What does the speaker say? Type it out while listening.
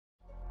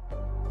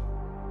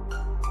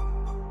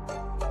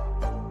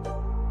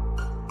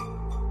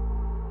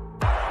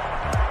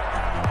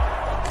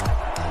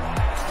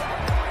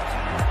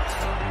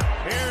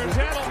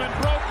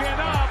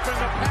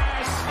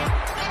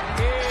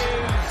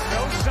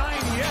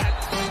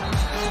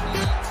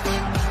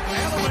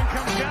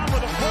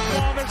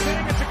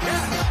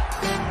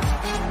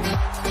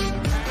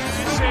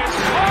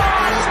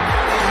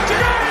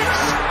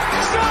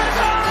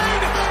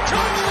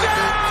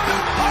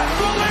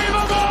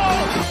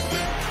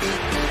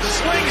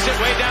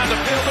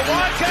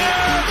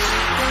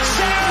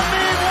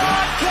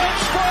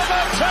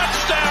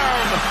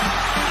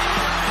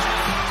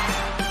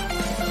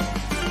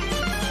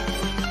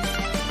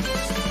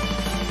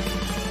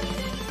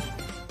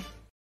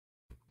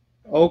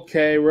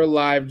Okay, we're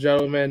live,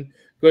 gentlemen.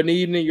 Good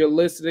evening. You're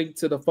listening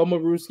to the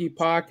Fumblerooski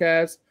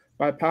Podcast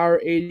by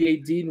Power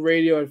 88 Dean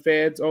Radio and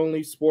Fans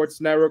Only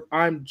Sports Network.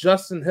 I'm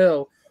Justin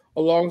Hill,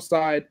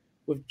 alongside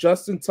with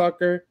Justin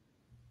Tucker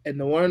and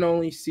the one and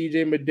only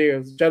CJ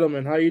Medeiros.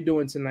 Gentlemen, how you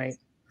doing tonight?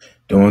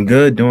 Doing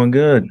good.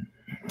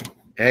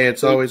 Hey,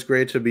 it's always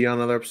great to be on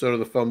another episode of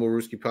the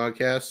Fumblerooski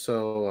Podcast,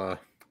 so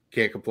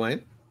can't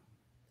complain.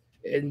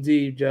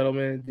 Indeed,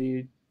 gentlemen.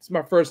 Indeed. It's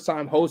my first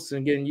time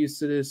hosting, getting used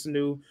to this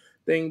new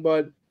thing,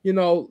 but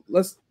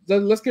let's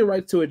get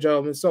right to it,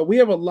 gentlemen. So we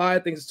have a lot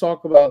of things to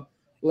talk about,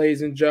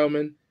 ladies and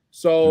gentlemen.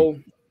 So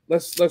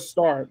let's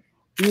start.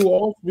 We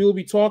will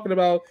be talking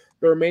about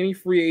the remaining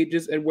free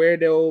agents and where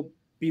they'll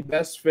be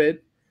best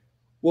fit.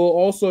 We'll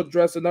also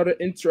address another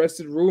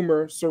interesting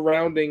rumor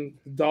surrounding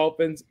the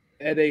Dolphins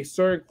and a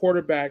certain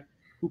quarterback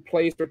who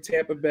plays for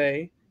Tampa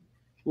Bay.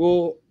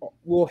 We'll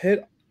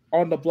hit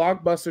on the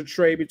blockbuster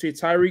trade between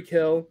Tyreek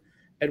Hill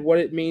and what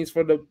it means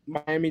for the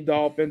Miami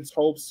Dolphins'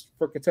 hopes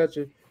for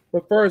contention.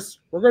 But first,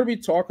 we're going to be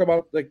talking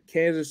about the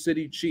Kansas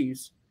City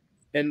Chiefs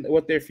and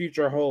what their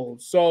future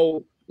holds.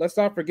 So let's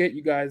not forget,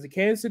 you guys, the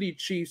Kansas City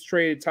Chiefs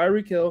traded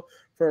Tyreek Hill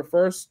for a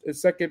first and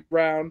second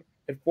round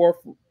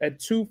and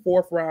two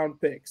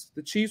fourth-round picks.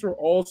 The Chiefs were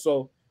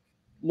also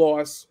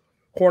lost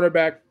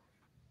cornerback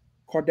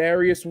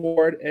Cardarius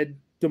Ward and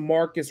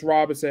Demarcus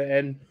Robinson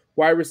and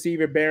wide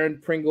receiver Baron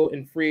Pringle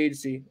in free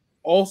agency.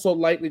 Also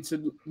likely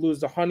to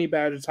lose the Honey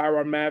Badger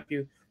Tyrann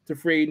Mathieu to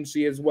free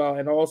agency as well.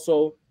 And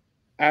also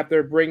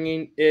after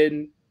bringing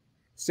in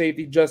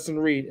safety Justin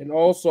Reed and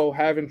also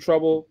having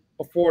trouble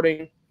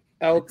affording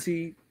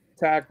LT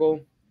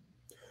tackle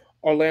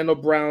Orlando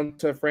Brown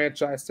to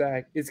franchise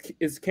tag.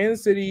 Is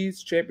Kansas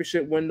City's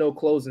championship window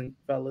closing,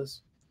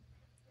 fellas?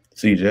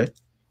 CJ?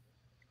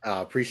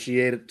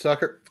 Appreciate it,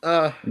 Tucker.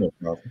 No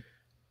problem.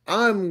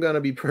 I'm going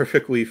to be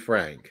perfectly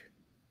frank.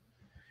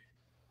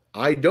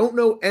 I don't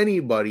know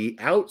anybody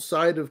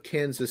outside of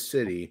Kansas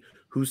City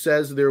who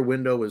says their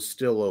window is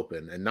still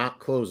open and not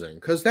closing,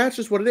 because that's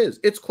just what it is.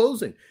 It's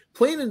closing.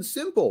 Plain and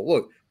simple.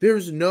 Look,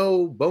 there's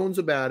no bones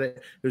about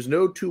it. There's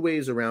no two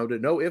ways around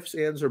it. No ifs,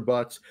 ands, or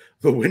buts.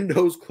 The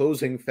window's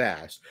closing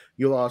fast.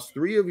 You lost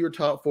 3 of your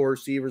top 4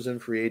 receivers in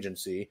free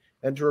agency,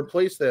 and to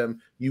replace them,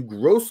 you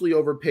grossly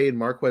overpaid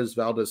Marquez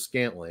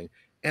Valdes-Scantling.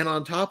 And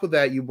on top of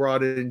that, you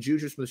brought in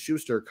Juju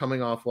Smith-Schuster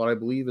coming off what I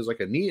believe is like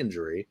a knee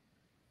injury.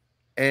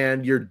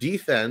 And your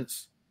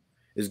defense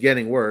is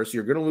getting worse.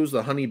 You're going to lose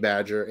the Honey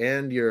Badger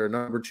and your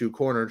number 2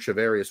 corner,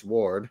 Charvarius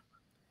Ward.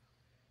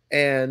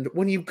 And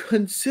when you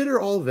consider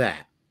all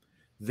that,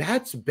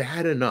 that's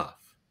bad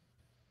enough.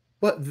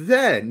 But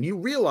then you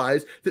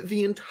realize that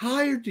the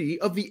entirety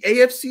of the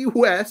AFC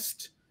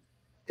West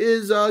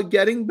is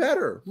getting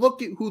better.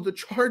 Look at who the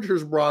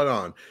Chargers brought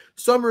on.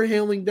 Some are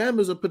hailing them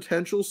as a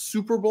potential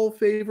Super Bowl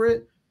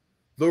favorite.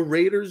 The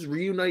Raiders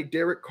reunite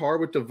Derek Carr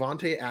with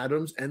Devontae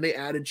Adams, and they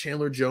added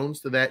Chandler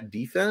Jones to that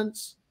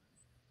defense.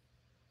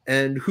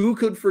 And who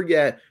could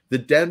forget the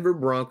Denver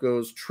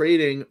Broncos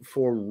trading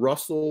for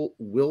Russell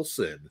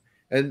Wilson?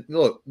 And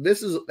look,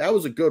 that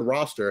was a good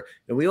roster,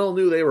 and we all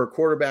knew they were a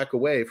quarterback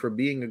away from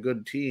being a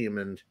good team.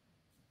 And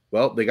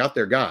well, they got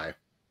their guy.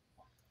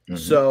 Mm-hmm.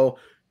 So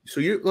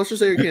let's just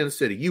say you're Kansas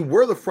City. You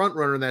were the front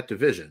runner in that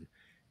division,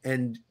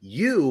 and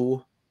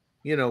you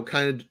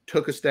kind of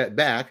took a step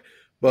back.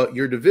 But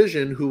your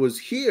division, who was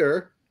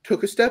here,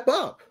 took a step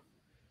up.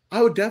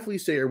 I would definitely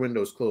say your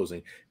window's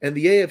closing. And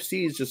the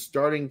AFC is just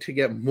starting to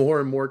get more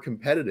and more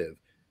competitive.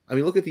 I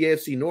mean, look at the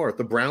AFC North.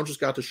 The Browns just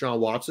got Deshaun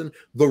Watson.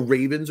 The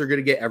Ravens are going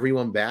to get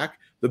everyone back.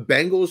 The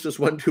Bengals just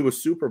went to a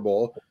Super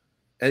Bowl.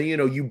 And,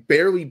 you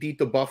barely beat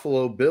the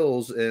Buffalo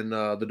Bills in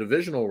the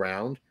divisional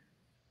round.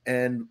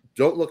 And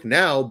don't look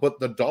now, but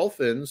the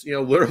Dolphins,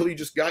 literally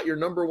just got your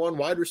number 1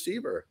 wide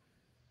receiver.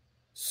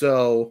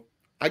 So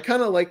I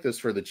kind of like this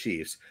for the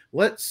Chiefs.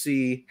 Let's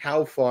see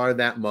how far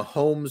that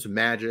Mahomes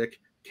magic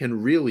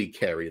can really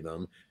carry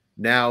them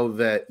now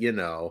that,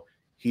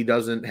 he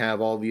doesn't have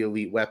all the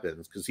elite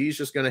weapons, because he's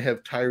just going to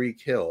have Tyreek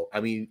Hill.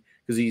 I mean,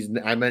 he's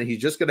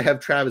just going to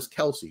have Travis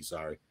Kelce,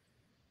 sorry.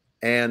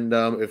 And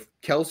if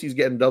Kelsey's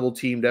getting double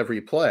teamed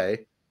every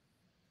play,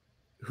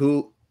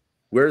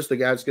 where's the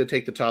guy that's going to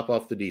take the top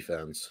off the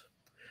defense?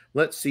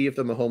 Let's see if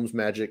the Mahomes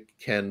magic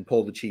can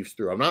pull the Chiefs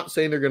through. I'm not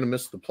saying they're going to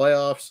miss the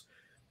playoffs,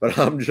 but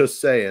I'm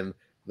just saying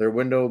their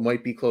window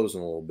might be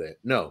closing a little bit.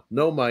 No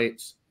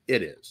mights.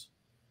 It is.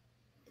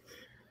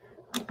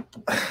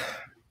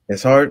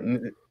 It's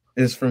hard.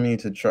 It's for me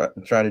to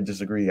try to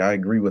disagree. I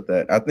agree with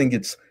that. I think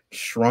it's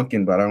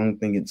shrunken, but I don't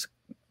think it's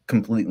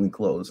completely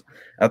closed.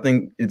 I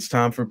think it's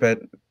time for Pat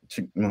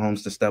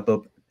Mahomes to step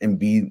up and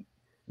be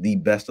the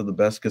best of the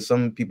best, because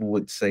some people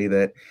would say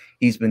that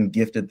he's been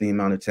gifted the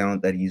amount of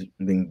talent that he's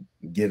been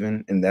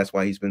given, and that's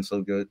why he's been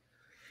so good.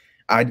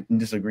 I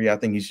disagree. I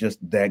think he's just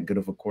that good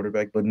of a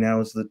quarterback, but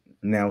now is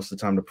the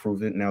time to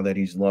prove it, now that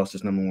he's lost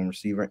his number 1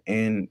 receiver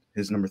and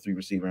his number 3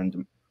 receiver,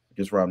 and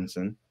just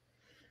Robinson.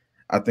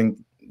 I think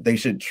they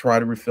should try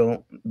to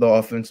refill the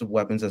offensive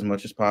weapons as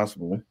much as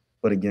possible.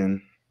 But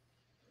again,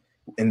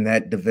 in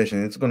that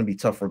division, it's going to be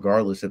tough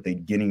regardless if they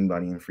get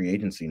anybody in free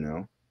agency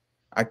now.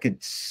 I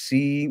could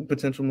see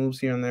potential moves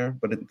here and there,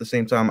 but at the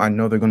same time, I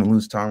know they're going to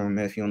lose Tyrann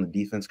Mathieu on the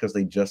defense because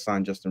they just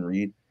signed Justin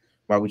Reed.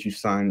 Why would you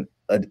sign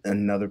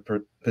another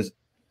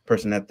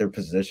person at their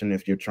position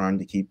if you're trying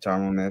to keep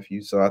Tyrann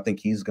Mathieu? So I think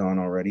he's gone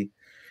already.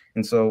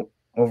 And so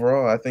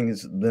overall, I think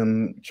it's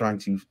them trying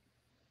to,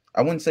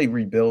 I wouldn't say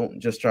rebuild,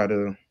 just try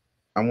to,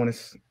 I wouldn't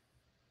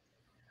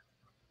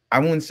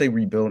say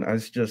rebuild. I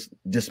just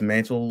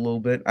dismantle a little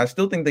bit. I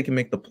still think they can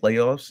make the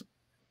playoffs.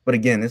 But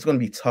again, it's going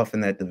to be tough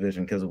in that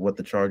division because of what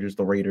the Chargers,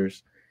 the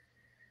Raiders,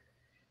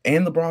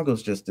 and the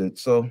Broncos just did.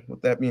 So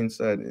with that being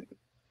said,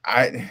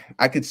 I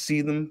could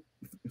see them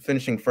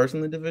finishing first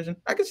in the division.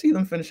 I could see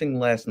them finishing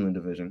last in the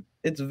division.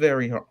 It's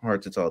very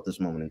hard to tell at this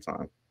moment in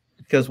time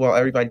because while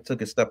everybody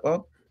took a step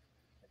up,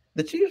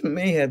 the Chiefs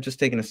may have just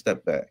taken a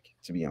step back,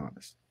 to be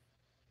honest.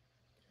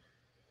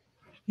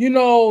 You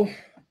know,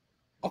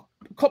 a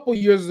couple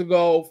years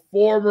ago,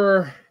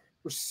 former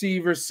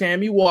receiver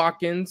Sammy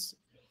Watkins,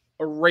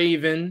 a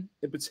Raven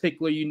in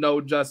particular,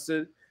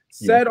 Justin,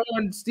 said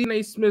on Stephen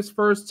A. Smith's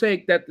First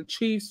Take that the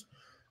Chiefs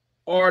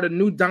are the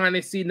new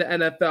dynasty in the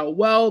NFL.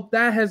 Well,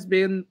 that has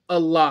been a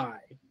lie.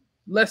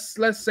 Let's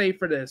say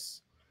for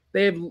this.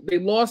 They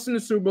lost in the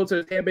Super Bowl to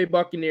the Tampa Bay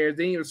Buccaneers.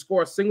 They didn't even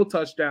score a single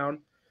touchdown.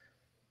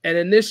 And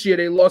then this year,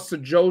 they lost to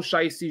Joe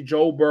Shiesty,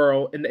 Joe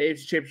Burrow in the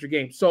AFC Championship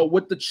game. So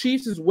with the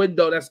Chiefs'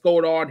 window that's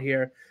going on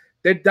here,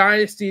 their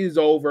dynasty is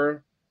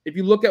over. If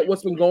you look at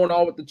what's been going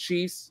on with the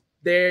Chiefs,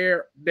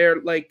 they're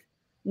like,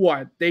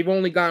 what? They've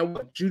only gotten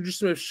Juju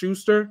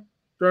Smith-Schuster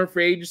during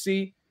free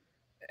agency,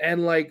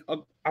 and I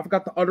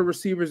forgot the other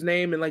receiver's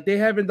name, and they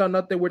haven't done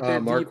nothing with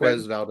their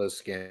Marquez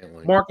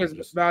Valdes-Scantling. Marquez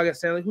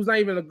Valdes-Scantling, who's not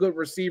even a good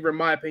receiver in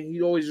my opinion.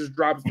 He always just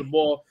drops the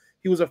ball.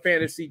 He was a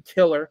fantasy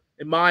killer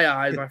in my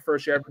eyes. My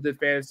first year ever did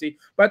fantasy,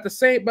 but at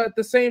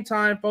the same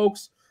time,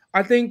 folks,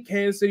 I think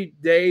Kansas City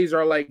days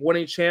are like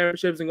winning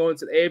championships and going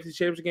to the AFC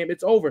Championship game.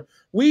 It's over.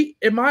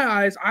 In my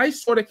eyes, I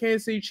saw the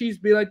Kansas City Chiefs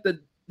be like the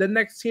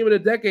next team of the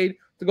decade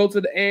to go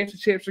to the AFC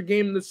Championship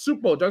game in the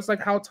Super Bowl, just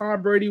like how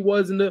Tom Brady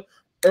was in the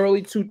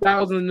early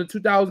 2000s and the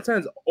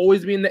 2010s,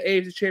 always being the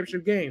AFC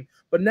Championship game.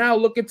 But now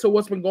look into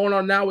what's been going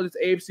on now with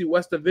this AFC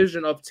West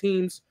division of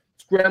teams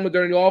scrambling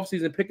during the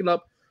offseason, picking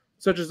up,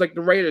 such as the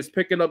Raiders,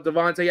 picking up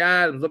Devontae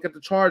Adams. Look at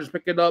the Chargers,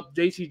 picking up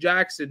J.C.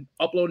 Jackson,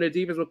 uploading their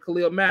defense with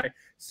Khalil Mack,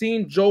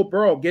 seeing Joe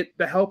Burrow get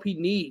the help he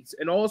needs.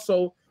 And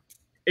also,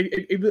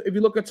 if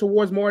you look at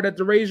towards more of that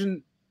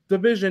division,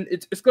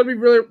 it's going to be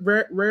really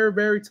very,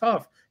 very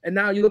tough. And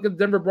now you look at the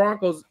Denver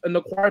Broncos and the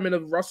acquirement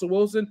of Russell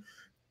Wilson,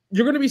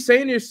 you're going to be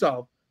saying to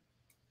yourself,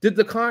 did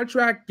the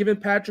contract given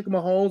Patrick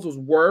Mahomes was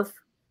worth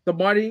the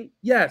money?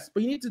 Yes,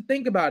 but you need to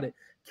think about it.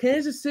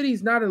 Kansas City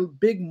is not a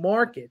big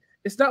market.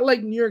 It's not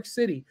like New York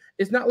City.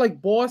 It's not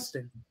like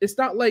Boston. It's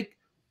not like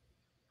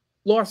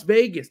Las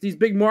Vegas. These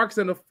big markets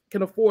that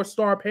can afford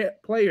star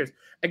players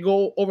and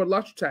go over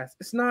luxury tax.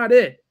 It's not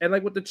it. And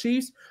with the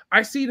Chiefs,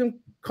 I see them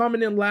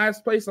coming in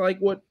last place, like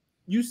what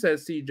you said,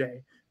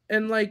 CJ.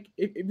 And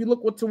if you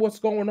look to what's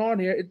going on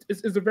here,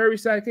 it's a very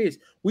sad case.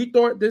 We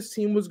thought this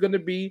team was going to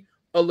be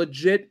a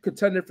legit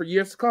contender for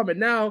years to come, and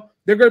now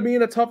they're going to be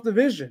in a tough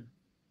division.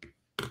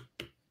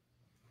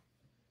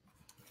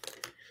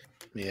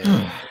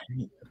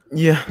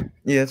 Yeah,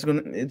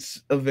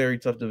 it's a very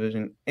tough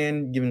division,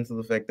 and given to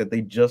the fact that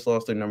they just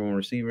lost their number one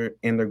receiver,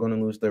 and they're going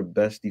to lose their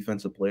best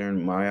defensive player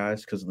in my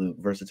eyes because of the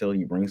versatility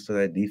he brings to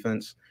that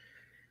defense.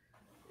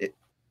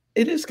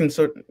 It is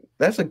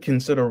that's a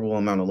considerable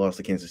amount of loss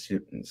the Kansas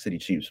City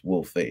Chiefs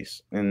will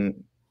face,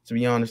 and to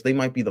be honest, they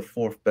might be the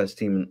fourth best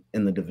team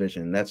in the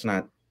division. That's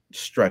not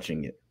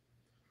stretching it.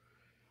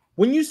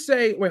 When you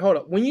say,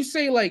 when you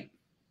say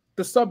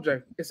the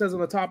subject, it says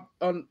on the top,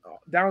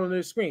 down on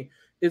the screen,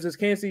 is this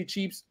Kansas City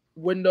Chiefs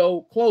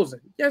window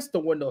closing? Yes, the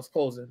window's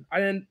closing.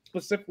 I didn't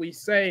specifically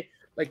say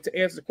to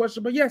answer the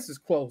question, but yes, it's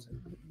closing.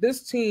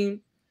 This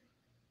team,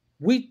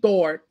 we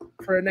thought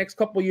for the next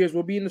couple of years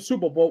will be in the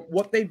Super Bowl.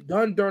 What they've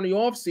done during the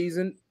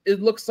offseason, it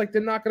looks like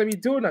they're not going to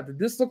be doing nothing.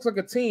 This looks like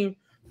a team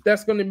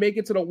that's going to make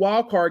it to the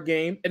wild card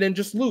game and then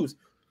just lose.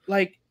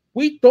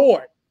 We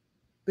thought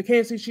the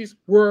Kansas City Chiefs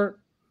were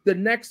the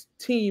next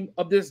team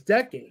of this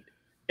decade.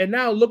 And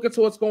now look at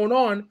what's going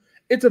on.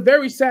 It's a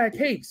very sad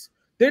case.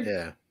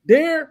 Their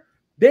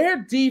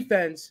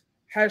defense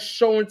has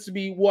shown to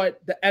be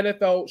what the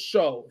NFL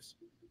shows,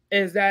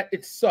 is that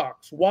it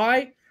sucks.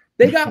 Why?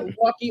 They got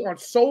lucky on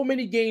so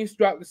many games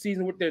throughout the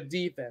season with their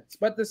defense.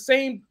 But at the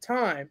same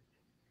time,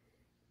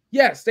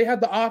 yes, they had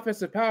the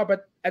offensive power,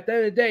 but at the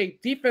end of the day,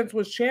 defense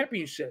was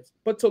championships.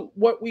 But to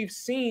what we've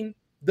seen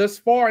thus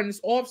far in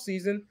this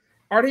offseason,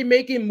 are they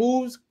making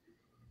moves?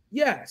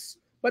 Yes.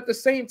 But at the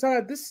same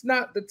time, this is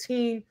not the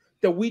team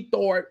that we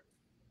thought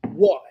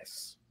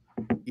was.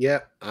 Yeah,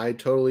 I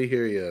totally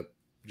hear you,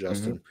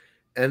 Justin.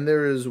 Mm-hmm. And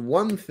there is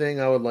one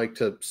thing I would like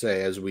to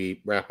say as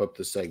we wrap up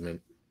the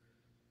segment.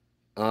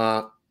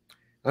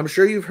 I'm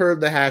sure you've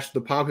heard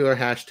the popular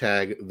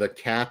hashtag, the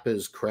cap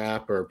is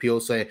crap, or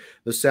people say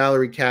the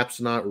salary cap's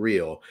not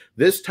real.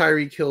 This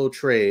Tyreek Hill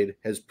trade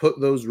has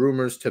put those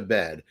rumors to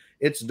bed.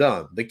 It's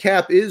done. The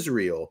cap is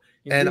real.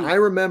 Indeed. And I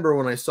remember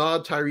when I saw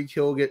Tyreek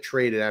Hill get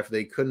traded after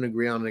they couldn't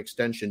agree on an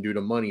extension due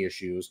to money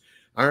issues.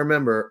 I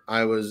remember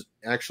I was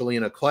actually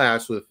in a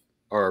class with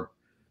our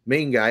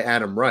main guy,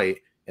 Adam Wright,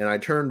 and I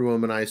turned to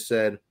him and I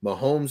said,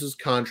 Mahomes'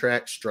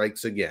 contract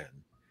strikes again.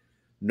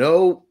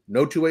 No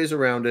two ways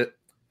around it.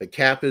 The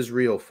cap is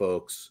real,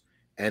 folks,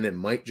 and it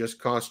might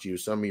just cost you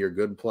some of your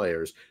good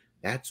players.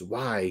 That's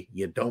why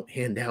you don't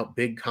hand out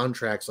big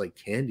contracts like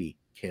candy,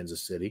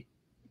 Kansas City.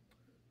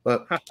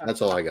 But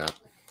that's all I got.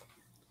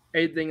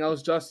 Anything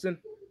else, Justin?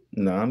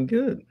 No, I'm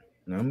good.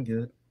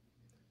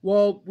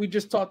 Well, we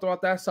just talked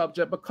about that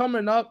subject, but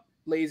coming up,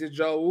 ladies and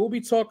gentlemen, we'll be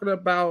talking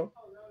about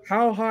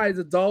how high is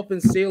the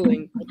Dolphins'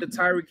 ceiling with the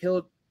Tyreek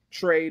Hill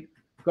trade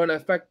going to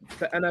affect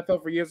the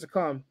NFL for years to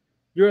come.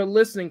 You're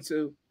listening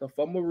to the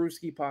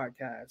Fumblerooski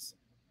Podcast.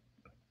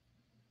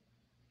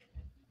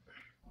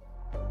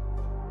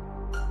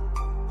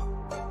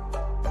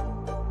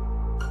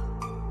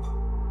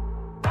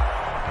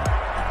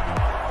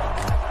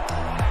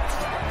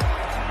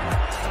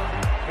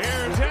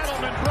 Here's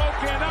Edelman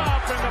broken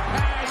up, and the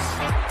pass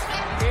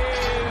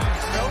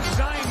is no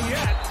sign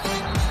yet.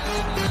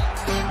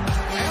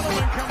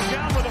 Edelman comes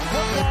down with a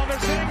football. They're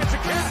saying it's a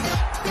catch.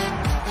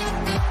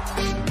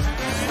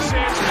 This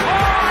is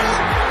caught.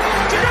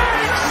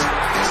 Diggs!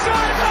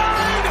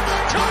 Sideline!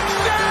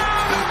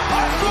 Touchdown!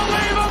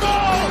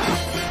 Unbelievable!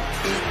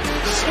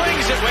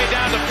 Swings it way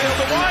down the field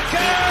to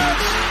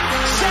Watkins!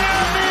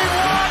 Sammy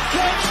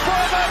Watkins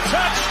for the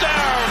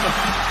touchdown!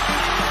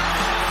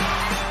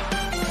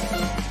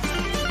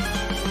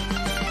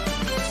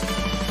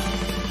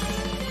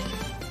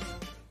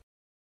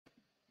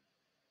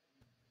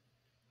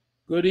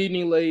 Good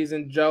evening, ladies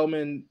and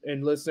gentlemen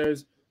and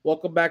listeners.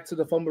 Welcome back to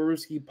the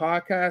Fumblerooski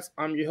Podcast.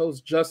 I'm your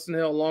host, Justin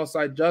Hill,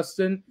 alongside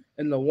Justin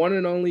and the one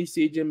and only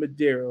CJ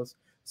Medieros.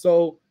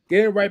 So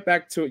getting right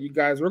back to it, you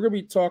guys, we're going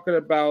to be talking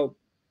about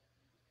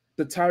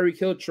the Tyreek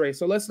Hill trade.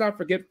 So let's not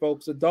forget,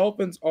 folks, the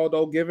Dolphins,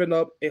 although giving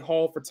up a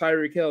haul for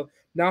Tyreek Hill,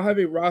 now have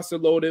a roster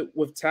loaded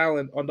with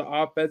talent on the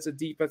offensive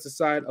defensive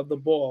side of the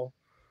ball.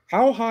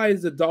 How high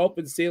is the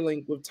Dolphins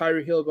ceiling with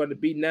Tyreek Hill going to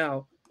be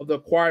now of the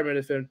acquirement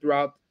of him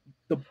throughout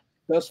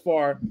thus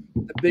far,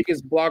 the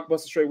biggest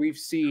blockbuster trade we've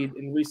seen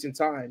in recent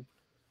time?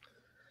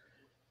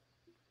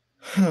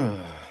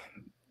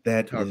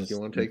 That Tuck, is, you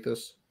want to take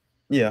this?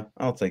 Yeah,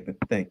 I'll take it.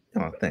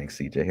 Thanks,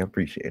 CJ. I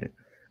appreciate it.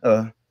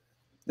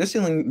 This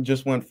ceiling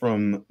just went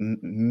from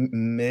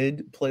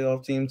mid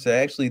playoff team to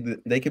actually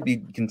they could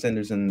be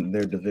contenders in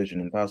their division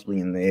and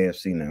possibly in the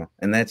AFC now,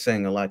 and that's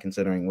saying a lot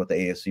considering what the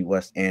AFC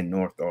West and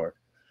North are.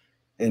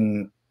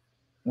 And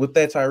what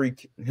that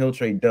Tyreek Hill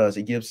trade does,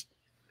 it gives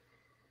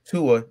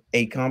Tua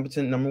a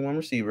competent number one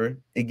receiver.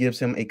 It gives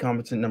him a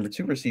competent number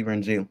two receiver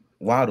in Jay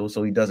Waddle,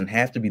 so he doesn't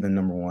have to be the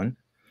number one.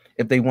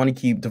 If they want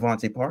to keep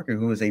Devontae Parker,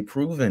 who is a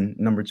proven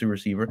number two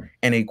receiver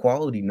and a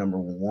quality number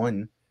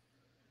one,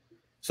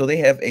 so they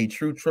have a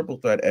true triple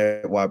threat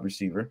at wide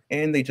receiver,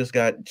 and they just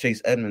got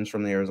Chase Edmonds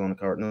from the Arizona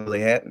Cardinals.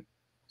 They had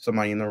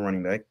somebody in their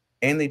running back,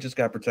 and they just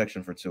got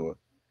protection for Tua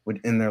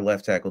in their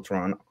left tackle,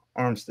 Teron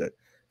Armstead.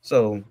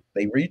 So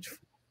they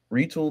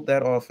retooled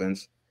that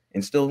offense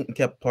and still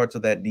kept parts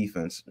of that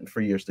defense for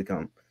years to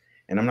come.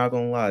 And I'm not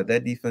going to lie,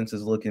 that defense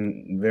is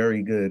looking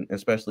very good,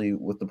 especially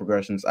with the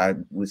progressions I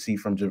would see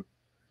from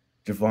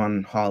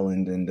Javon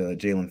Holland and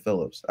Jalen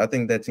Phillips. I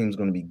think that team's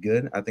going to be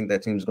good. I think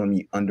that team's going to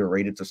be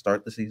underrated to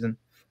start the season.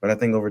 But I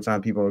think over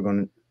time, people are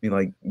going to be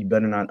like, you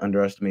better not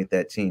underestimate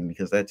that team,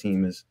 because that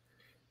team is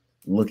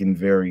looking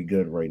very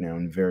good right now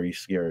and very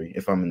scary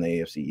if I'm in the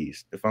AFC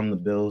East. If I'm the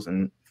Bills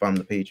and if I'm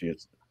the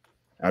Patriots,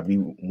 I'd be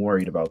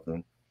worried about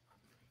them.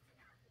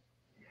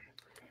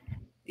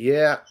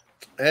 Yeah.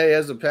 Hey,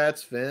 as a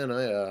Pats fan,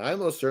 I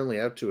most certainly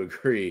have to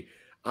agree.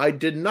 I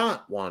did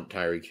not want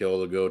Tyreek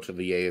Hill to go to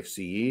the AFC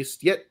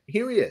East, yet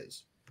here he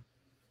is.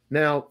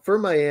 Now, for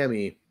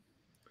Miami,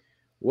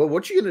 well,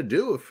 what you going to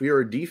do if you're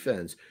a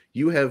defense?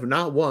 You have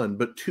not one,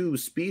 but two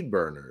speed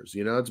burners.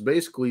 You know, it's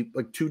basically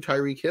like two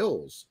Tyreek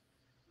Hills.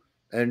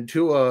 And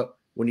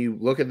when you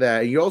look at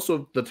that, you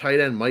also, the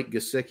tight end, Mike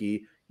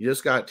Gesicki, you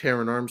just got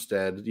Teron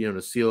Armstead,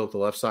 to seal up the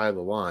left side of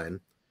the line.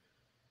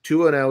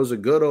 Tua now is a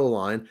good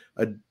O-line,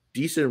 a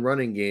decent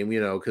running game,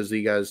 because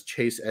he guys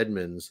Chase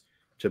Edmonds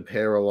to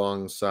pair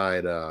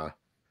alongside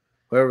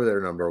whoever their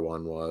number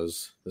one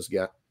was. This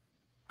guy,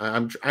 I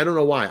don't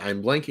know why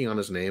I'm blanking on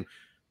his name,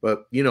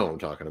 but you know what I'm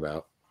talking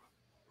about.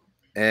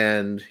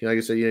 And like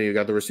I said, you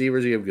got the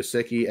receivers. You have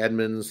Gesicki,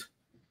 Edmonds,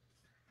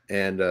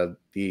 and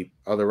the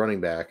other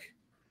running back,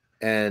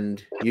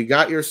 and you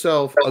got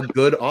yourself a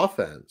good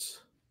offense.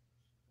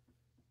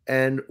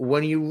 And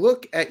when you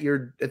look at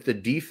the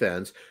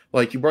defense,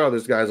 like you brought up,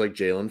 there's guys like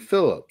Jalen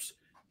Phillips,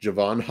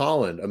 Javon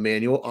Holland,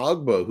 Emmanuel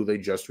Ogbah, who they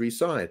just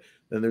re-signed.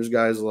 Then there's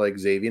guys like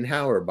Xavier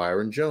Howard,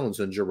 Byron Jones,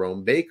 and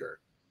Jerome Baker.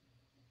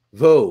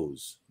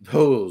 Those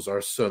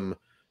are some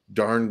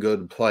darn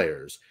good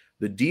players.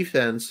 The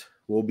defense,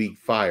 will be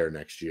fire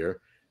next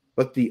year.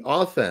 But the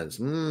offense,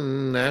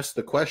 that's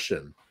the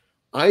question.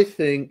 I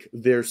think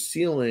their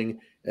ceiling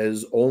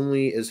is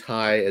only as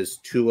high as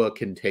Tua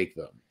can take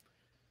them.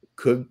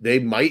 They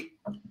might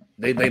go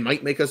to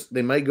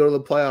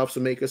the playoffs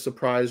and make a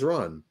surprise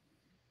run.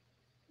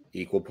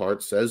 Equal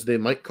parts says they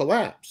might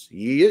collapse.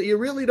 You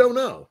really don't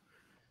know.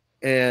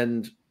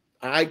 And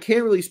I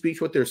can't really speak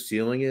to what their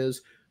ceiling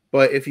is,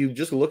 but if you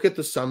just look at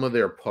the sum of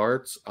their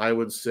parts, I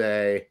would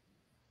say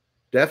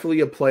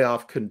definitely a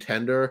playoff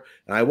contender.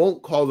 And I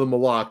won't call them a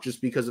lock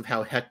just because of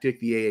how hectic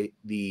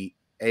the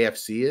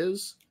AFC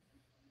is,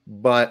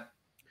 but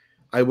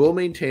I will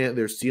maintain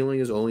their ceiling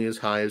is only as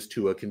high as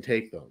Tua can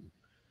take them.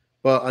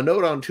 But a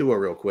note on Tua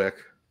real quick.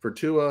 For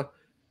Tua,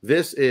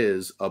 this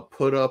is a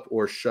put up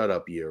or shut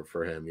up year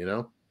for him, you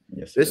know?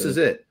 Yes, this is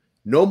it.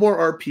 No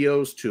more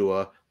RPOs,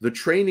 Tua. The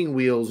training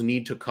wheels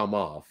need to come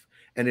off.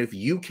 And if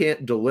you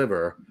can't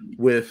deliver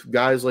with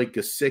guys like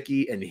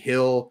Gesicki and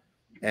Hill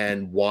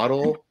and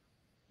Waddle,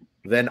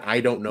 then I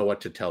don't know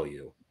what to tell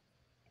you.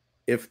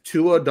 If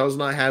Tua does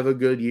not have a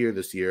good year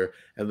this year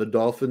and the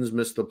Dolphins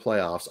miss the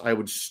playoffs, I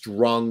would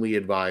strongly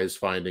advise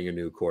finding a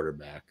new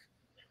quarterback.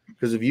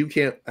 Because if you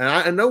can't,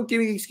 and don't give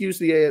me the excuse,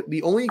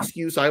 the only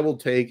excuse I will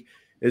take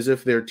is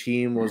if their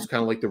team was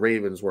kind of like the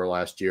Ravens were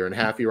last year and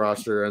half your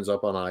roster ends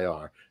up on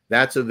IR.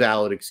 That's a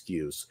valid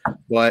excuse.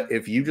 But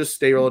if you just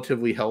stay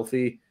relatively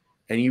healthy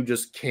and you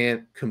just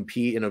can't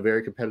compete in a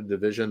very competitive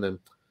division, then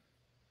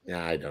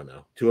I don't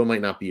know. Tua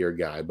might not be your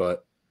guy,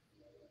 but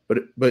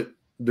the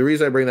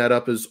reason I bring that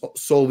up is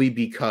solely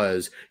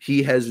because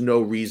he has no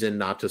reason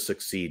not to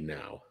succeed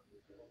now.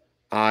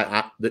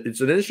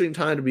 It's an interesting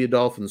time to be a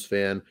Dolphins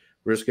fan.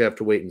 We're just going to have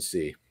to wait and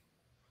see.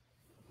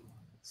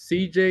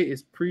 CJ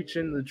is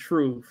preaching the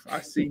truth. I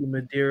see you,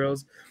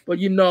 Medeiros. But,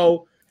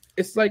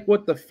 it's like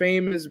what the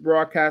famous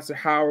broadcaster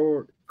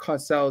Howard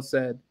Cosell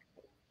said.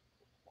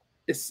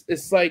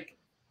 It's like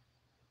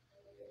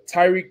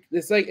Tyreek.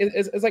 It's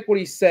like what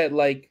he said,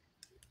 like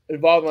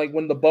involving like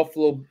when the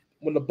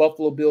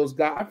Buffalo Bills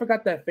got. I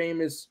forgot that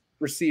famous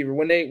receiver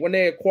when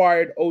they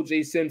acquired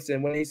O.J.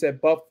 Simpson. When he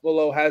said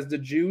Buffalo has the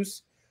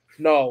juice.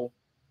 No,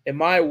 in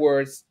my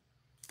words,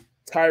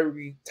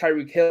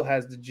 Tyreek Hill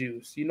has the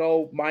juice.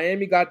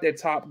 Miami got their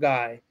top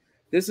guy.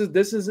 This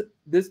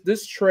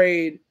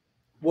trade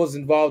was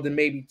involved in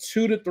maybe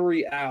 2 to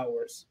 3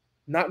 hours,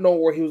 not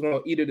knowing where he was going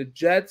to either the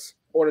Jets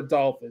or the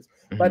Dolphins.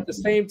 But at the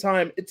same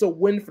time, it's a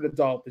win for the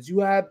Dolphins. You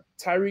have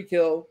Tyreek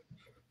Hill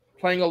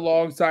playing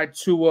alongside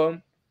Tua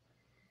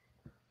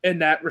in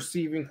that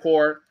receiving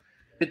core.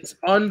 It's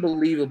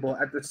unbelievable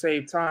at the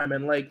same time.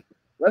 And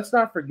let's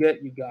not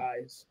forget, you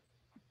guys,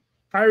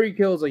 Tyreek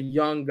Hill's a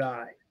young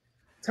guy.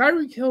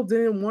 Tyreek Hill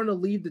didn't want to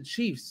leave the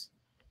Chiefs.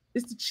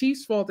 It's the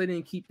Chiefs' fault they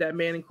didn't keep that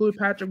man, including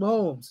Patrick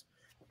Mahomes.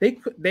 They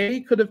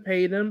could have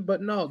paid him,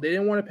 but no, they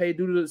didn't want to pay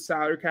due to the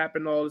salary cap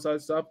and all this other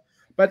stuff.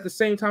 But at the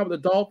same time,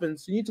 with the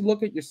Dolphins, you need to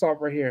look at yourself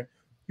right here.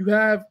 You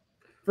have,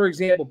 for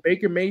example,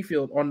 Baker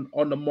Mayfield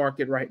on the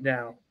market right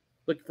now,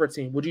 looking for a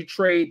team. Would you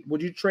trade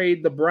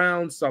the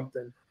Browns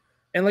something?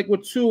 And like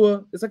with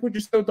Tua, it's like what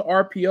you said with the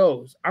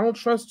RPOs. I don't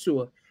trust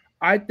Tua.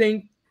 I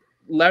think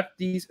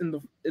lefties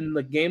in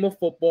the game of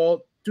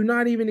football do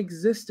not even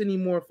exist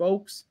anymore,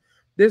 folks.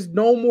 There's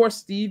no more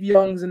Steve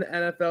Youngs in the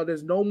NFL.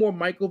 There's no more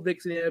Michael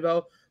Vicks in the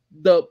NFL.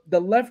 The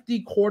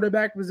lefty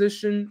quarterback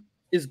position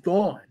is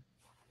gone.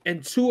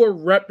 And Tua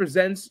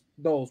represents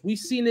those. We've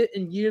seen it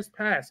in years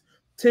past.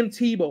 Tim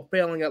Tebow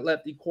failing at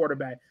lefty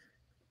quarterback.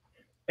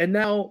 And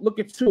now look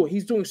at Tua.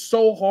 He's doing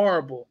so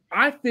horrible.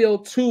 I feel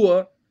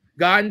Tua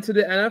got into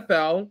the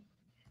NFL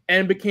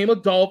and became a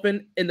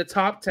Dolphin in the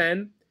top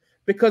 10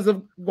 because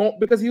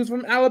he was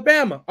from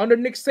Alabama under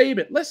Nick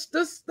Saban. Let's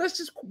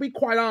just be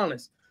quite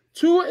honest.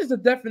 Tua is the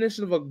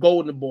definition of a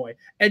golden boy.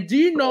 And do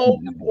you know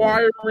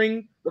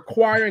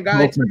requiring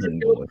guys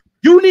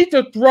you need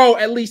to throw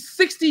at least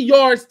 60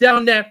 yards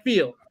down that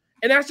field.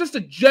 And that's just a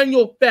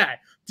genuine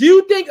fact. Do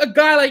you think a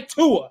guy like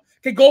Tua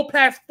can go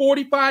past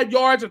 45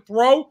 yards of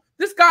throw?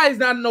 This guy is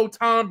not no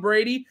Tom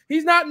Brady.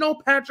 He's not no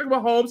Patrick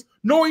Mahomes,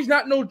 nor he's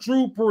not no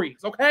Drew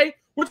Brees, okay?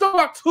 We're talking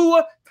about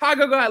Tua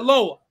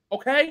Tagovailoa,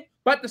 okay?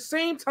 But at the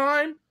same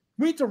time,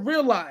 we need to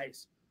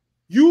realize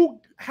you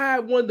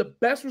have one of the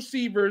best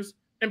receivers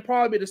and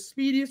probably the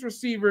speediest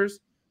receivers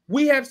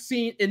we have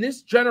seen in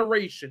this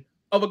generation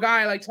of a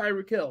guy like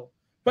Tyreek Hill.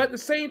 But at the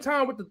same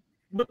time,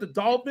 with the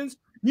Dolphins,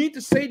 you need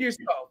to say to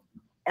yourself,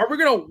 are we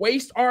going to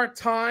waste our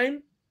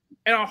time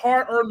and our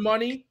hard-earned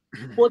money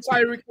for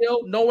Tyreek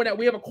Hill, knowing that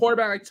we have a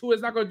quarterback like Tua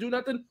is not going to do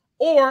nothing?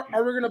 Or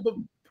are we going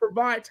to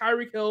provide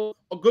Tyreek Hill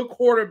a good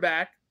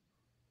quarterback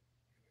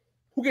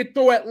who can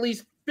throw at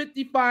least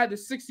 55 to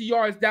 60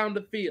 yards down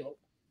the field?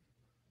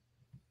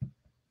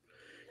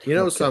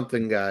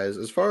 Something, guys,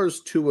 as far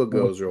as Tua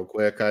goes real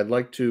quick, I'd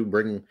like to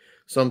bring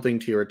something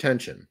to your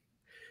attention.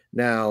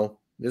 Now,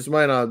 this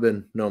might not have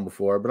been known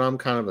before, but I'm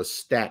kind of a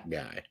stat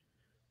guy.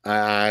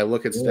 I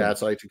look at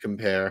stats, I like to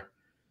compare.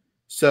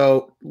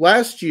 So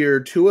last year,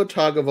 Tua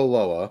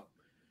Tagovailoa,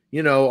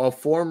 a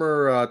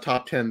former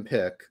top 10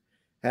 pick,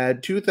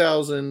 had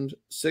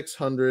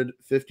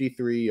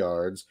 2,653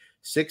 yards,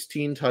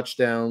 16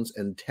 touchdowns,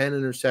 and 10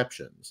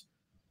 interceptions.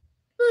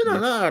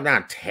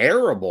 Not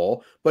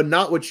terrible, but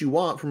not what you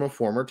want from a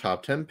former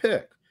top 10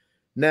 pick.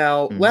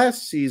 Now,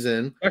 last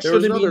season, there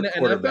was another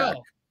quarterback,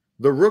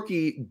 the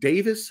rookie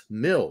Davis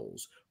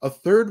Mills, a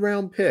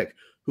third-round pick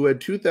who had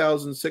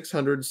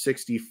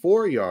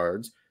 2,664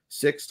 yards,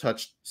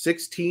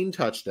 16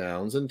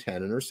 touchdowns, and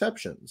 10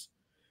 interceptions.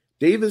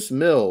 Davis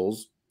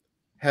Mills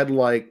had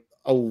like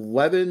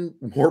 11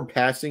 more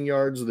passing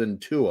yards than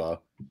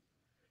Tua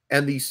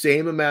and the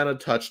same amount of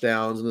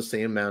touchdowns and the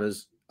same amount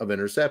of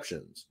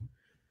interceptions.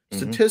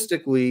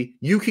 Statistically,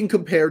 you can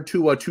compare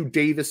Tua to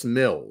Davis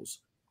Mills.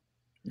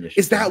 Yes,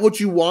 is that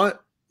what you want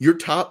your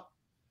top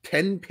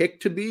 10 pick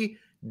to be?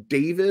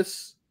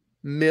 Davis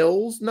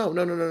Mills?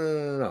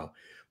 No.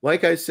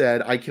 Like I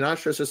said, I cannot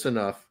stress this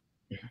enough.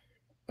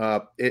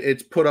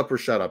 It's put up or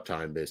shut up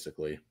time,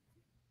 basically.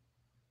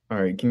 All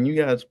right, can you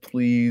guys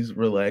please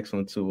relax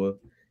on Tua?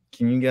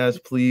 Can you guys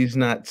please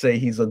not say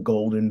he's a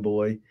golden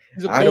boy?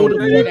 He's a golden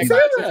boy that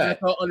got to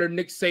NFL under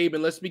Nick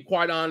Saban. Let's be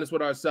quite honest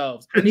with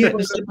ourselves. And he had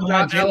to sit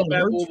behind Jalen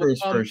Hurts for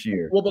his first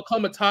year. Will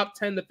become a top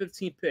 10 to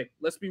 15 pick.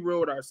 Let's be real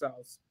with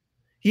ourselves.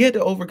 He had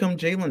to overcome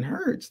Jalen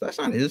Hurts. That's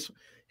not his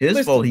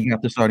fault. He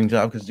got the starting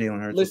job because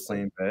Jalen Hurts was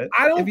playing bad.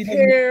 I don't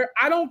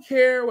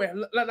care. Wait,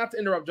 not to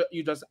interrupt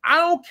you, Justin. I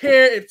don't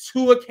care if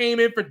Tua came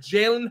in for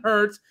Jalen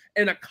Hurts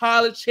in a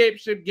college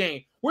championship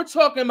game. We're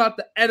talking about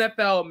the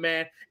NFL,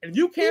 man. And if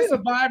you can't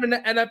survive in the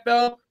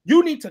NFL,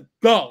 you need to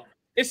go.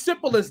 It's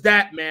simple as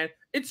that, man.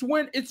 It's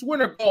win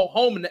or go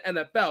home in the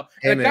NFL.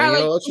 Hey,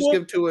 man, let's just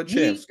give Tua a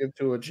chance.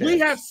 We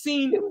have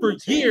seen for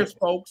years,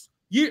 folks.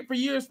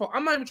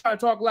 I'm not even trying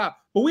to talk loud,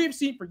 but we have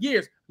seen for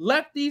years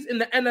lefties in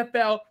the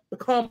NFL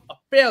become a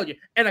failure.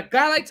 And a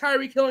guy like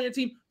Tyreek Hill on your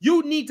team,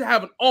 you need to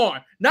have an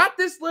arm, not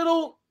this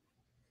little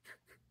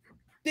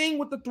thing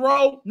with the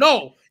throw.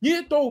 No, you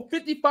need to throw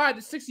 55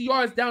 to 60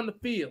 yards down the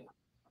field.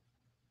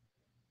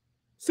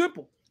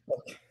 Simple.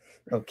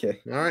 Okay.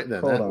 All right,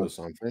 then. That was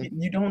something.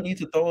 You don't need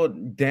to throw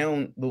it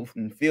down the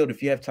field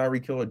if you have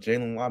Tyreek Hill or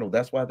Jalen Waddle.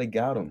 That's why they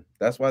got him.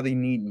 That's why they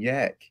need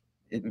Yak.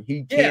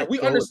 We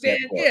understand.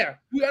 Yeah,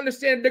 we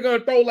understand they're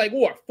gonna throw like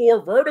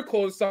 4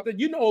 verticals or something.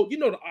 You know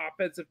the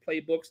offensive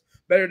playbooks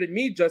better than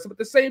me, Justin. But at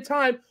the same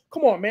time,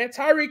 come on, man.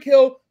 Tyreek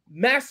Hill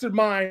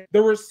mastermind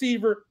the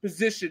receiver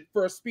position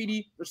for a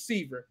speedy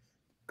receiver.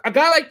 A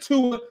guy like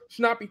Tua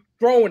should not be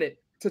throwing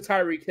it to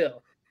Tyreek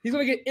Hill. He's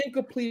gonna get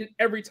incompleted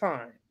every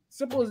time.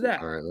 Simple as that.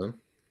 All right, then.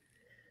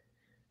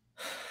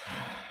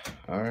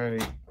 All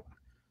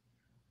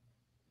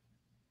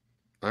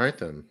right,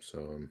 then.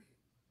 So.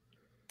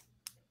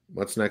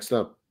 What's next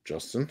up,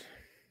 Justin?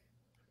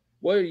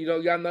 What,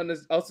 you got nothing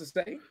else to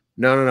say?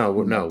 No.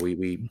 We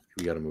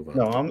got to move on.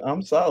 No,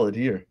 I'm solid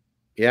here.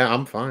 Yeah,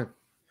 I'm fine.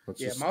 My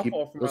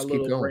fault for my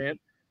little rant.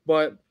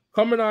 But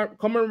coming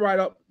right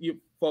up,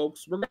 you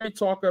folks, we're going to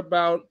talk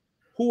about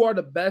who are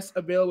the best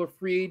available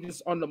free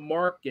agents on the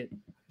market.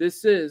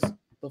 This is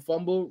the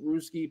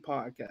Fumblerooski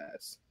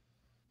Podcast.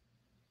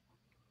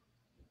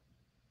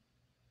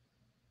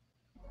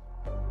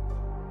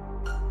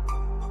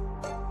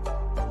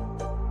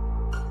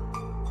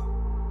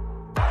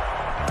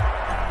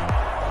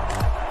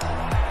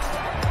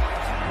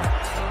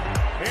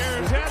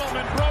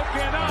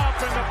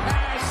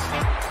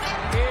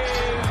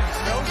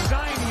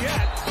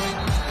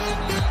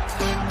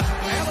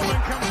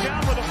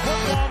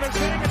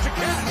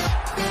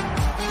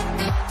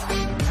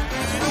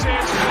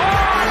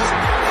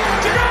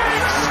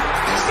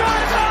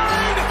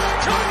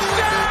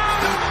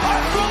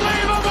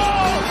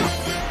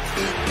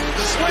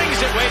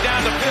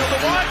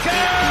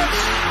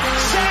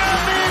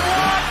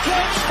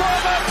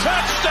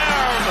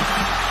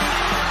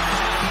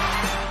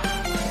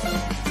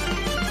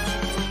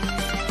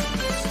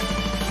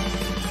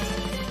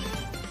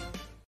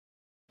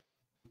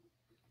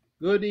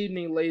 Good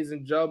evening, ladies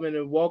and gentlemen,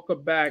 and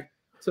welcome back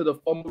to the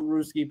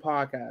Fumblerooski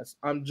Podcast.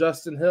 I'm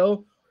Justin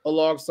Hill,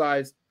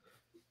 alongside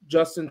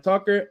Justin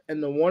Tucker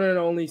and the one and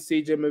only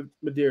CJ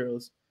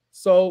Medieros.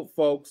 So,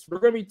 folks, we're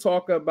going to be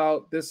talking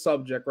about this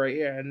subject right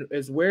here, and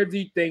is where do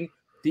you think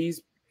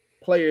these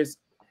players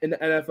in the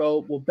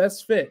NFL will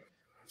best fit?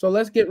 So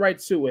let's get right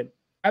to it.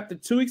 After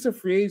 2 weeks of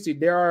free agency,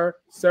 there are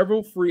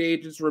several free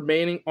agents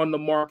remaining on the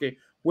market.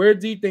 Where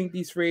do you think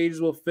these free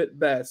agents will fit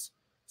best?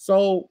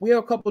 So we have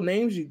a couple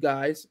names, you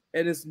guys,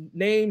 and it's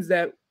names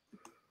that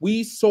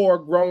we saw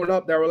growing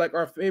up that were like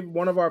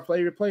one of our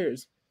favorite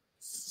players,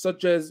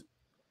 such as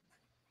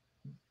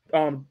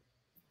Jadavius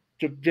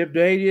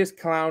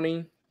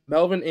Clowney,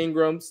 Melvin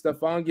Ingram,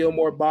 Stephon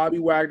Gilmore, Bobby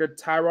Wagner,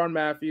 Tyrann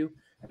Mathieu,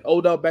 and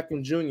Odell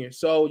Beckham Jr.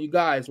 So you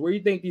guys, where do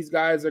you think these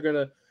guys are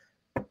gonna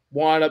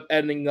wind up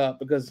ending up?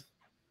 Because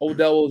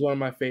Odell was one of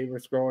my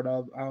favorites growing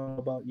up. I don't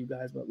know about you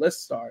guys, but let's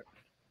start.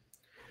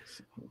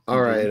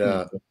 All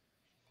right.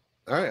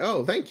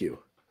 Oh, thank you.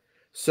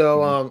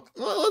 So,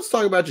 let's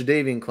talk about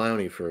Jadeveon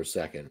Clowney for a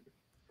second.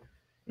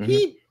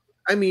 I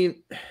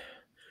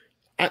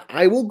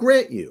will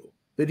grant you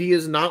that he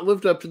has not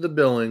lived up to the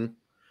billing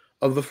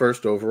of the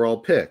first overall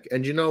pick.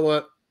 And you know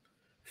what?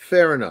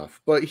 Fair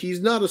enough. But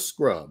he's not a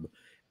scrub.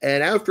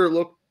 And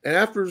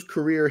after his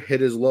career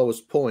hit his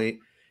lowest point,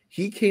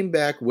 he came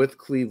back with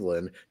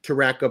Cleveland to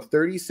rack up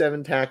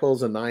 37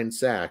 tackles and 9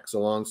 sacks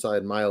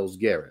alongside Myles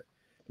Garrett.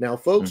 Now,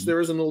 folks,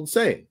 there is an old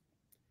saying.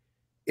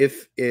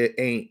 If it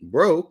ain't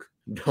broke,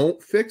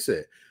 don't fix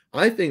it.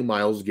 I think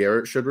Myles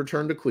Garrett should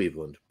return to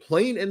Cleveland.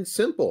 Plain and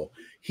simple.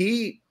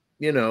 He's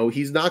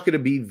not going to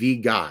be the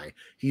guy.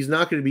 He's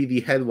not going to be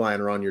the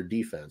headliner on your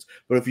defense.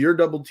 But if you're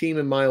double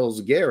teaming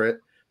Myles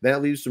Garrett,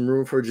 that leaves some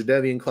room for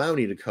Jadeveon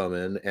Clowney to come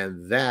in,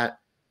 and that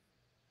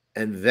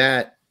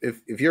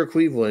if you're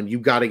Cleveland, you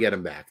got to get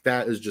him back.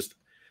 That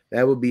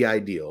would be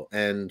ideal.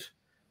 And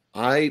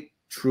I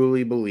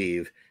truly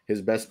believe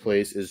his best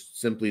place is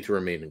simply to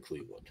remain in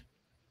Cleveland.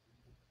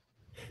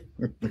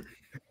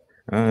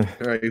 All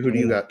right, who do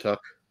you got,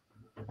 Tuck?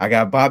 I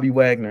got Bobby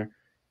Wagner,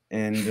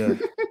 and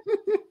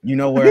you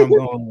know where I'm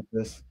going with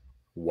this.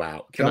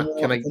 Wow. Can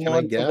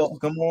I guess?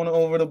 Come on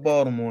over to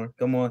Baltimore.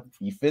 Come on.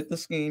 You fit the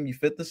scheme. You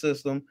fit the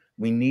system.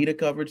 We need a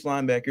coverage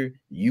linebacker.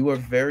 You are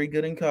very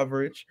good in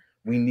coverage.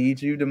 We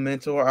need you to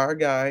mentor our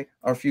guy,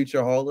 our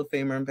future Hall of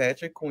Famer, and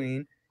Patrick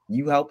Queen.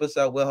 You help us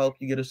out. We'll help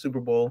you get a Super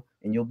Bowl,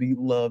 and you'll be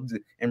loved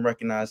and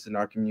recognized in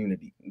our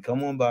community. And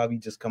come on, Bobby.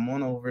 Just come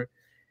on over.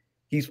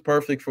 He's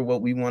perfect for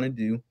what we want to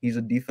do. He's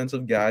a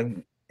defensive guy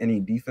in a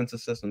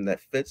defensive system that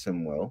fits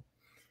him well.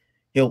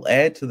 He'll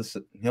add to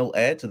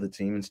the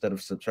team instead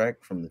of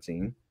subtract from the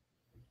team,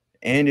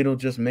 and it'll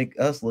just make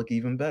us look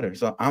even better.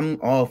 So I'm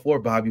all for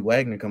Bobby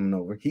Wagner coming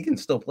over. He can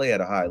still play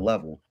at a high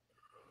level.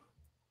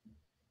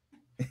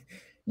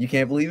 You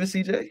can't believe it,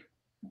 CJ?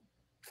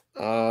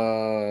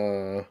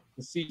 The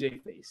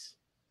CJ face.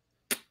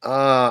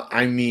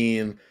 I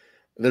mean,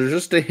 there's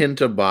just a hint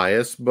of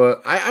bias,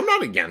 but I'm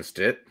not against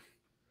it.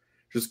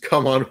 Just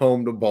come on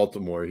home to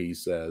Baltimore, he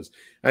says.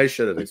 I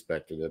should have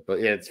expected it,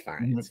 but yeah, it's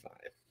fine. It's fine.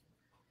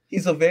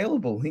 He's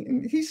available.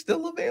 He's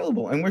still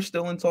available, and we're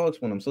still in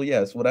talks with him. So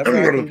yes, whatever.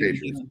 I'm going to the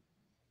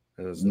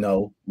Patriots.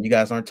 No, you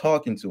guys aren't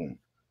talking to him.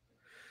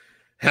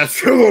 Has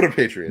to go to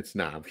Patriots.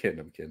 Nah, I'm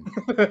kidding.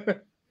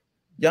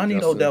 Y'all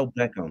need Odell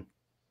Beckham.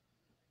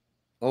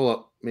 Hold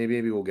up.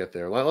 Maybe we'll get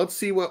there. Let's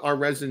see what our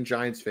resident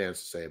Giants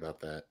fans say about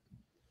that.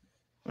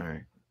 All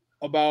right.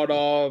 About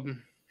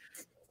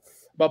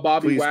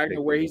Bobby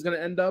Wagner, where he's going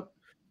to end up?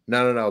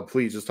 No.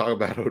 Please just talk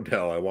about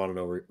Odell. I want to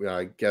know.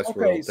 I guess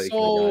we're all taking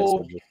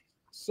the guys.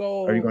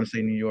 So are you going to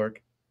say New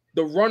York?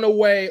 The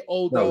runaway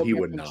Odell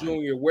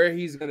Jr., where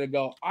he's going to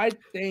go. I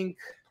think,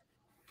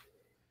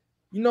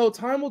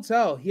 time will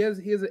tell. He has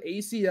an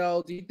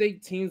ACL. Do you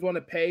think teams want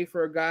to pay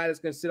for a guy that's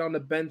going to sit on the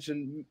bench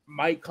and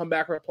might come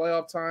back for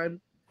playoff time?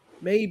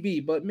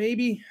 Maybe, but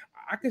maybe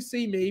I could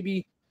see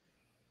maybe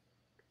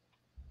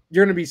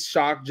you're going to be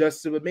shocked,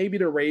 Justin, but maybe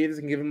the Ravens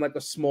can give him like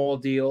a small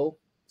deal.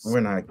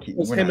 Him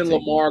and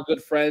Lamar are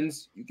good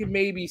friends. You can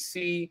maybe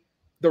see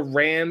the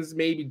Rams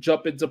maybe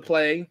jump into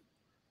play.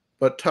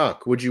 But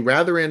Tuck, would you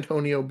rather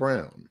Antonio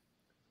Brown?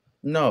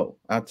 No,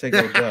 I'll take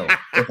Odell.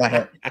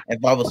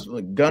 if I was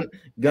gun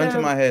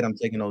to my head, I'm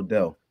taking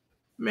Odell.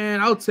 Man,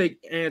 I'll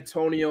take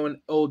Antonio and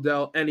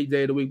Odell any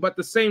day of the week. But at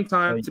the same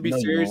time, to be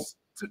serious,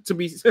 folks. To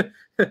be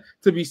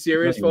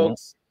serious,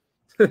 folks,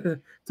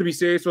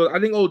 I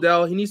think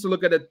Odell, he needs to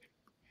look at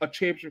a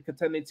championship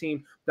contending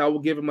team that will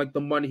give him like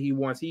the money he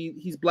wants.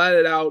 He's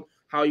blatted out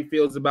how he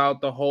feels about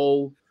the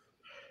whole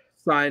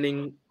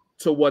signing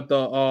to what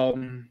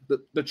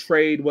the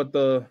trade, what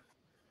the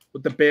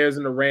Bears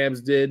and the Rams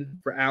did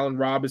for Allen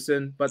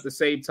Robinson. But at the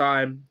same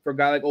time, for a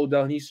guy like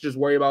Odell, he needs to just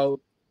worry about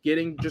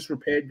getting just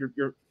repaired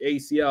your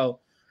ACL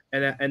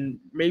and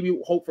maybe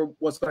hope for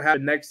what's going to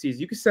happen next season.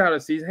 You can say out a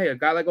season, hey, a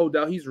guy like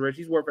Odell, he's rich.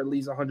 He's worth at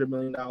least $100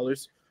 million.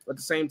 But at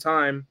the same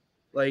time,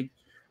 like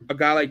a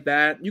guy like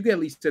that, you can at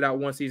least sit out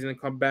one season and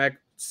come back,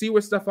 see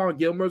where Stephon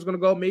Gilmore is going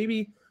to go,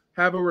 maybe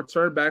have a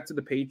return back to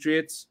the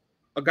Patriots.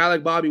 A guy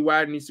like Bobby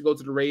Wagner needs to go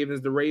to the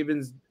Ravens. The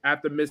Ravens,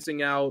 after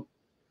missing out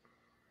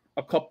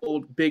a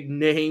couple big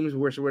names,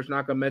 which we're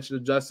not going to mention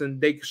to Justin,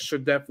 they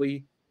should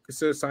definitely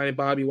consider signing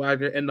Bobby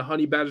Wagner and the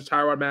Honey Badger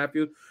Tyrann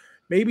Mathieu.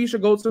 Maybe you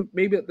should go to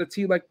the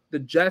team like the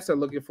Jets are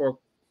looking for a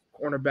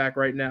cornerback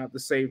right now at the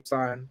same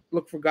time.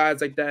 Look for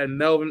guys like that. And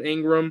Melvin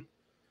Ingram,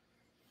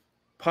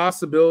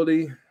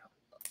 possibility,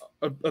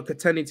 a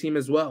contending team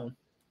as well.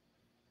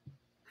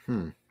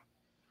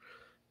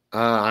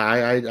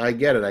 I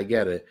get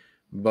it.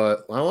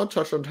 But I want to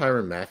touch on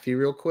Tyrann Mathieu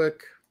real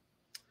quick.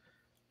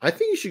 I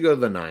think you should go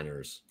to the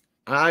Niners.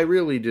 I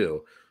really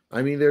do.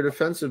 I mean, their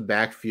defensive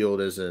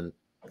backfield isn't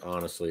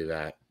honestly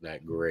that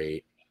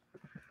great.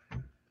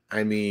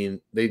 I mean,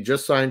 they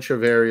just signed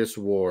Charvarius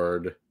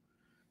Ward.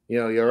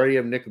 You already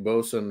have Nick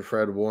Bosa and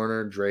Fred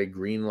Warner, Dre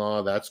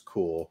Greenlaw. That's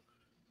cool.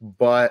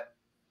 But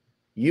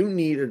you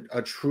need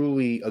a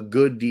truly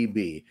good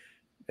DB.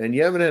 And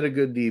you haven't had a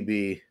good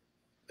DB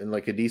in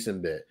like a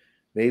decent bit.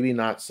 Maybe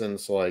not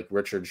since like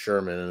Richard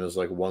Sherman and it was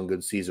like one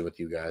good season with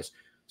you guys.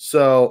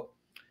 So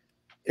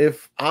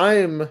if I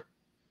am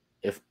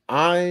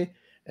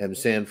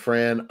San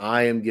Fran,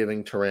 I am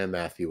giving Tyrann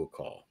Mathieu a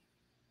call.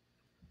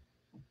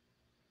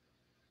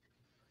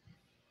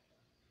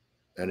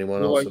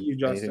 Anyone What else about you,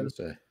 have anything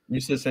Justin? to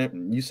say?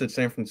 You said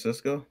San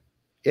Francisco?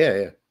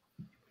 Yeah.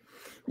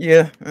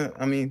 Yeah,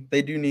 I mean,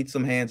 they do need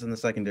some hands in the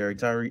secondary.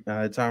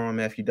 Tyrann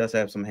Mathieu does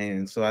have some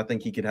hands, so I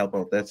think he could help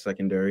out that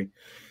secondary.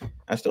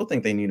 I still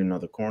think they need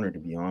another corner, to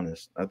be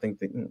honest. I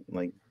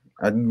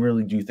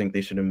really do think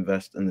they should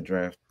invest in the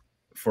draft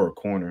for a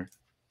corner.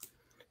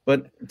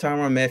 But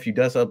Tyrann Mathieu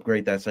does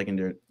upgrade that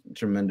secondary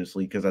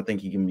tremendously because I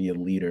think he can be a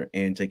leader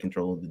and take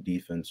control of the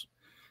defense.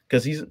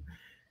 Because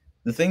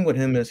the thing with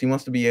him is he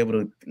wants to be able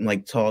to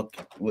talk.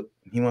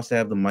 He wants to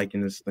have the mic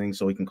in his thing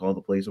so he can call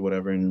the plays or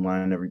whatever and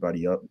line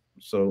everybody up.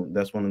 So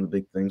that's one of the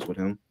big things with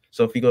him.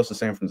 So if he goes to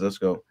San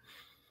Francisco,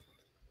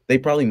 they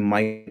probably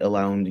might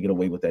allow him to get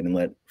away with that and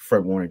let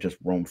Fred Warner just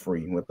roam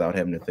free without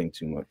having to think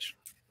too much.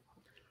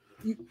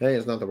 Hey,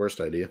 it's not the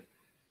worst idea.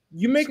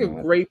 You make a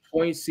great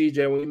point,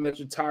 CJ, when you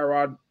mentioned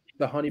Tyrod,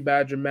 the Honey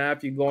Badger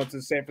Mathieu going to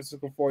the San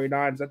Francisco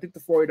 49ers. I think the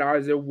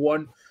 49ers are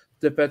one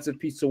defensive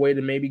piece away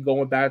to maybe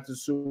going back to the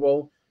Super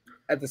Bowl.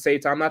 At the same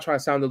time, I'm not trying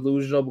to sound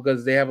delusional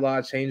because they have a lot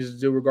of changes to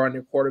do regarding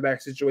their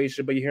quarterback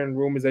situation, but you're hearing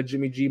rumors that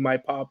Jimmy G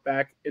might pop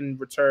back in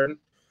return.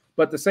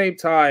 But at the same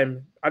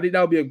time, I think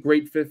that would be a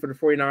great fit for the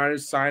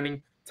 49ers,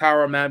 signing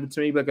Tyrann Mathieu to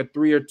maybe like a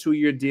 3 or 2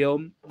 year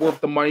deal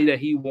worth the money that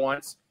he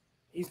wants.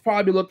 He's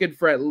probably looking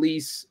for at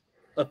least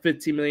a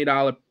 $15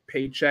 million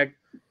paycheck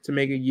to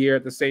make a year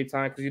at the same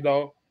time.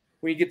 Because,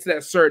 when you get to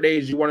that certain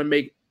age, you want to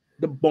make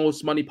the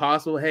most money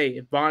possible. Hey,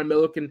 if Von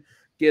Miller can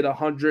get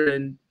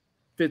 $150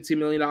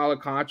 million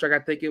contract, I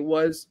think it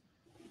was,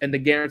 and the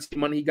guaranteed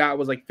money he got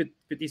was like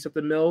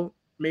 50-something mil,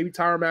 maybe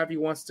Tyrann Mathieu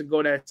wants to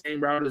go that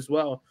same route as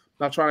well.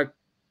 I'm not trying to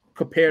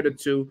compare the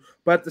two,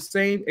 but at the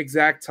same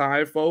exact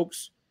time,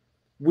 folks,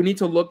 we need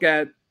to look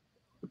at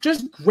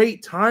just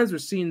great times we're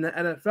seeing in the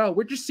NFL.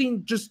 We're just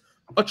seeing just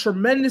a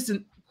tremendous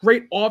and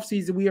great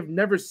offseason we have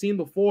never seen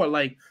before.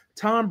 Like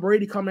Tom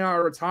Brady coming out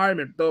of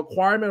retirement, the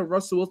acquirement of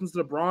Russell Wilson to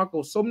the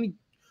Broncos, so many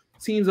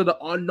teams of the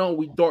unknown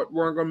we thought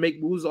weren't going to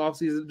make moves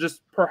offseason,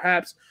 just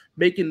perhaps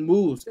making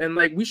moves. And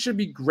we should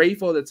be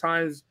grateful at the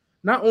times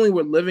not only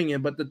we're living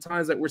in, but the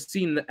times that we're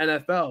seeing in the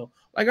NFL.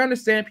 I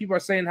understand people are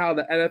saying how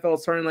the NFL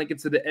is turning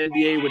into the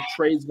NBA with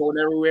trades going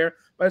everywhere.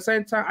 But at the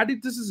same time, I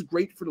think this is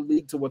great for the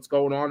league to what's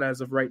going on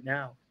as of right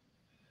now.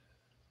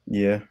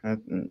 Yeah,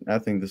 I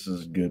think this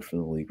is good for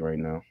the league right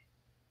now.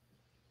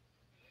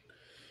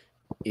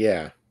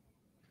 Yeah.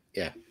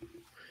 I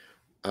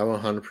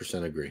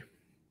 100% agree.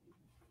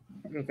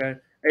 Okay.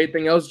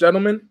 Anything else,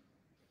 gentlemen?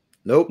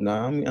 Nope. No,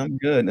 I'm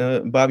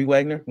good. Bobby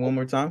Wagner, one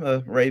more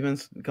time.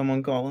 Ravens, come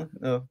on, calling.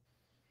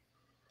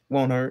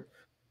 Won't hurt.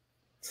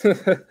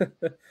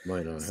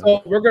 Might not.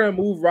 So we're gonna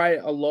move right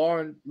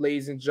along,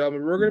 ladies and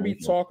gentlemen. We're gonna be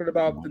talking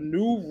about the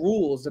new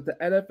rules that the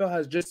NFL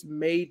has just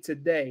made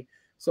today.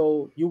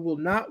 So you will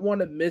not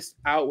want to miss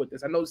out with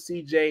this. I know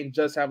CJ and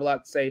Just have a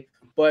lot to say,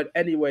 but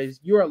anyways,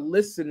 you are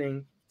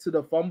listening to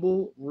the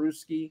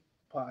Fumblerooski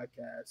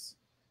Podcast.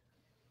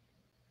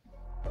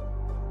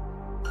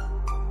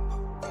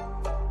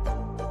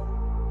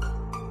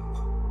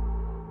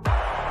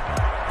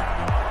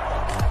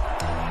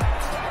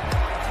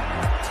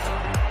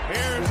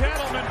 Here's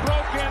Edelman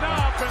broken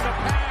up, and the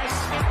pass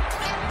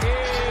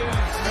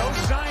is no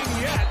sign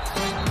yet.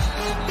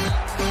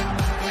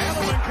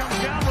 Edelman comes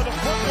down with a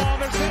football.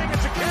 They're saying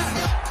it's a catch.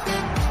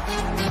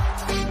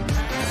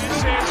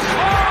 This is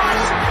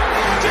caught.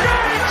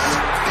 Diggs!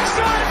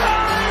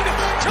 Sideline!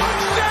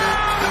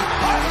 Touchdown!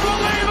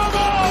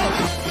 Unbelievable!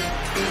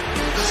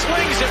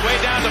 Swings it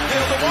way down the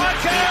field to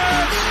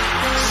Watkins.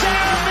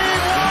 Sammy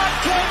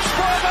Watkins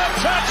for the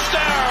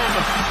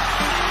touchdown.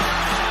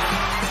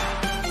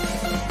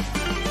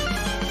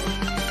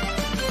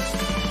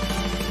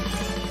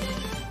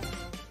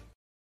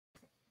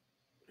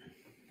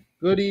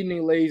 Good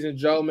evening, ladies and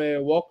gentlemen,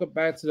 and welcome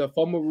back to the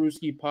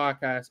Fumblerooski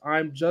Podcast.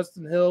 I'm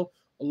Justin Hill,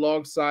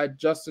 alongside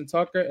Justin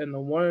Tucker and the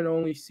one and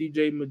only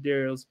CJ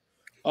Medieros.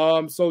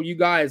 So you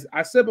guys,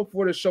 I said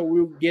before the show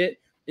we'll get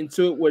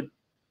into it with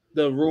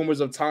the rumors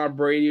of Tom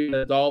Brady and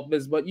the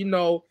Dolphins, but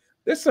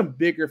there's some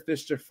bigger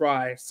fish to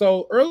fry.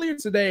 So earlier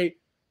today,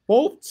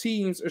 both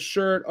teams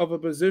assured of a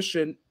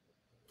position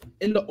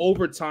in the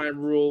overtime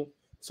rule,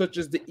 such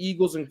as the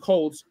Eagles and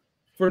Colts,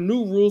 for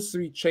new rules to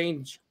be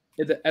changed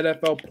in the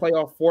NFL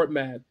playoff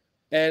format.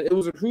 And it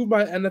was approved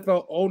by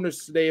NFL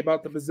owners today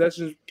about the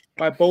possessions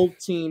by both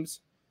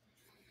teams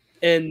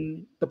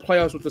in the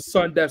playoffs with the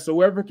Sun Death. So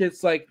whoever gets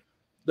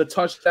the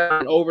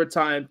touchdown in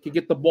overtime can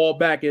get the ball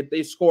back. If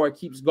they score, it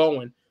keeps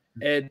going.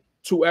 And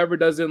whoever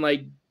doesn't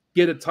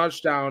get a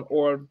touchdown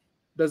or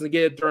doesn't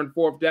get it during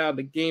fourth down,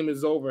 the game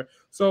is over.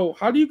 So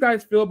how do you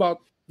guys feel about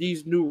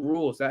these new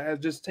rules that have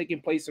just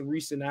taken place in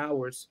recent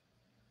hours?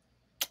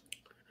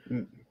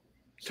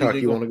 Tuck,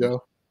 you want to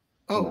go?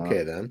 Oh,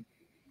 okay, then.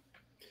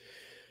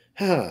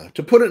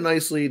 To put it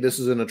nicely, this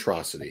is an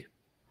atrocity.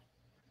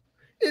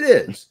 It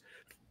is.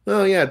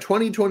 Oh, yeah,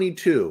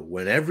 2022,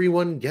 when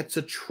everyone gets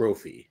a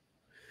trophy.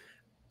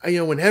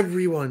 When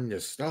everyone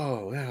just,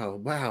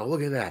 oh, wow,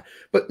 look at that.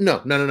 But no.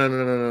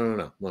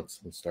 Let's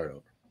start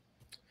over.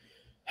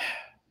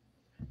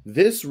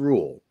 This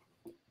rule,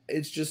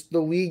 it's just the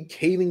league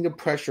caving to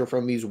pressure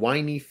from these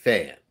whiny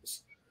fans.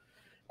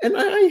 And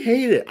I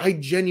hate it. I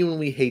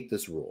genuinely hate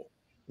this rule.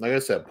 Like I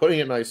said, putting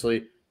it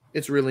nicely,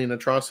 it's really an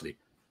atrocity.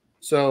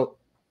 So,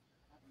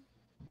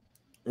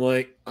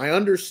 like, I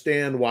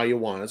understand why you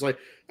want it. It's like,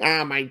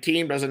 my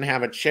team doesn't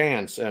have a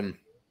chance. And,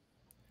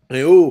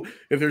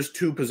 if there's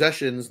 2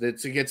 possessions,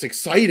 it gets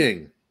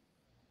exciting.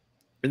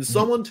 And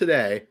someone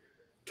today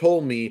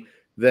told me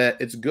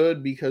that it's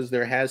good because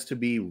there has to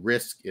be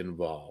risk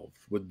involved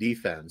with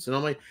defense. And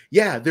I'm like,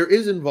 yeah, there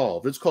is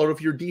involved. It's called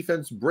if your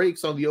defense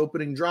breaks on the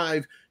opening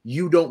drive,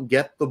 you don't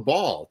get the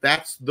ball.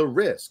 That's the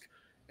risk.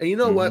 And you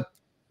know what?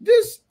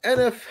 This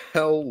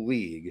NFL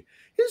league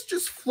is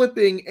just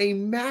flipping a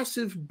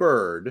massive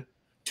bird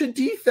to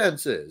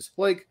defenses.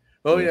 Like,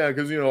 oh yeah,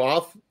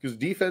 because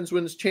defense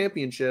wins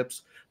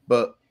championships.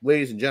 But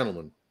ladies and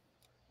gentlemen,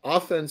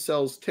 offense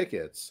sells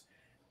tickets.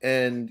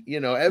 And,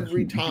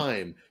 every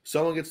time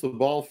someone gets the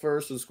ball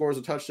first and scores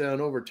a touchdown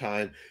in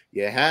overtime,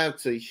 you have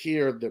to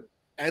hear the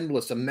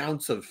endless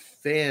amounts of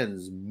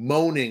fans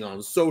moaning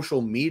on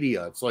social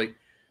media. It's like,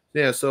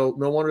 yeah, so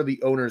no wonder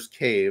the owners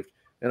caved.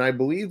 And I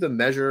believe the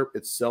measure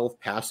itself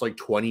passed like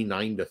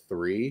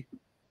 29-3.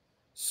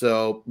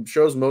 So it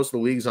shows most of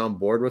the league's on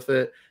board with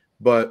it.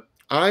 But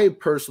I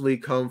personally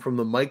come from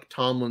the Mike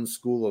Tomlin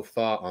school of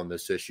thought on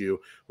this issue,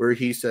 where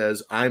he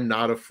says, I'm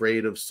not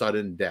afraid of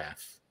sudden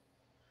death.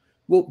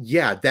 Well,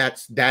 yeah,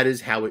 that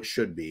is how it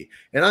should be.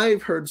 And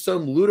I've heard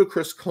some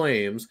ludicrous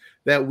claims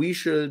that we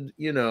should,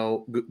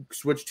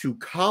 switch to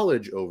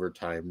college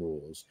overtime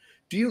rules.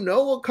 Do you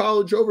know what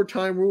college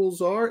overtime rules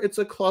are? It's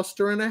a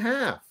cluster and a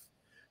half.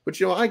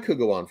 But, I could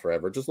go on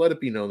forever. Just let it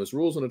be known. This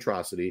rule's an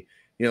atrocity.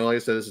 Like I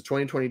said, this is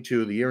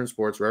 2022, the year in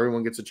sports where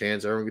everyone gets a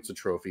chance, everyone gets a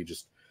trophy.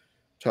 Just,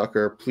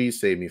 Tucker,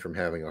 please save me from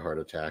having a heart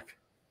attack.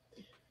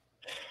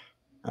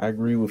 I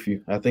agree with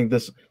you. I think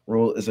this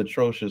rule is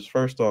atrocious.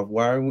 First off,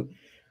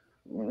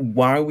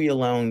 why are we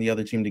allowing the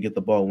other team to get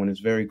the ball when it's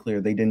very clear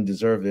they didn't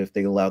deserve it if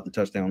they allowed the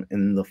touchdown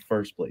in the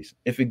first place?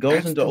 If it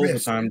goes into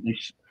overtime,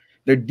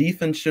 their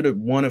defense should have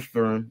won it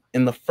firm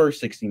in the first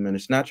 60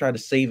 minutes, not try to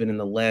save it in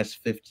the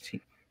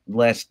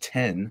last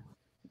 10.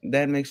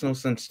 That makes no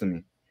sense to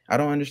me. I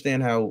don't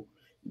understand how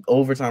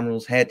overtime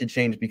rules had to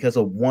change because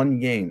of one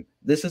game.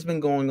 This has been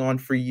going on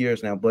for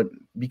years now, but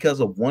because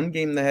of one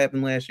game that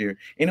happened last year,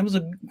 and it was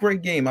a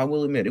great game, I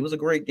will admit, it was a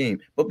great game,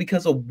 but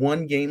because of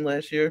one game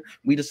last year,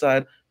 we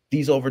decide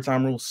these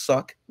overtime rules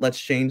suck. Let's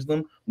change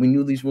them. We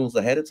knew these rules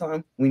ahead of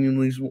time. We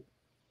knew these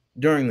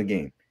during the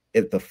game.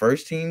 If the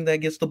first team that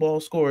gets the ball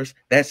scores,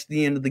 that's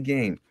the end of the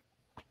game.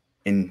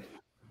 And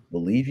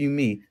believe you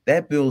me,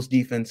 that Bills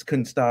defense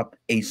couldn't stop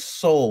a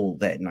soul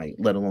that night,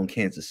 let alone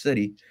Kansas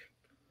City.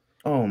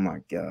 Oh, my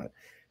God.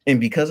 And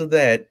because of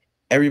that,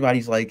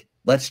 everybody's like,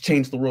 let's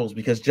change the rules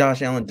because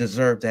Josh Allen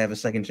deserved to have a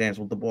second chance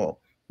with the ball.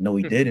 No,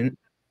 he didn't.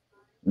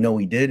 No,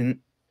 he didn't.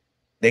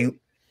 They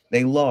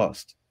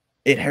lost.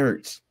 It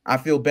hurts. I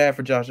feel bad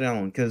for Josh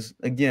Allen because,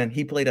 again,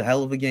 he played a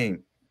hell of a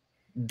game.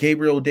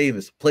 Gabriel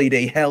Davis played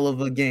a hell of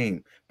a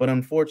game. But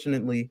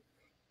unfortunately,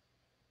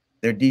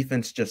 their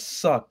defense just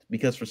sucked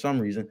because for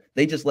some reason,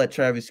 they just let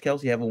Travis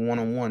Kelce have a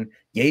one-on-one,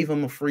 gave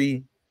him a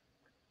free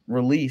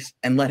release,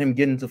 and let him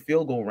get into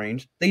field goal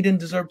range. They didn't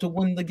deserve to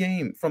win the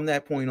game from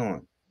that point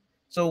on.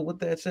 So with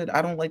that said,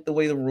 I don't like the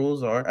way the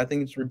rules are. I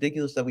think it's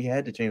ridiculous that we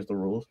had to change the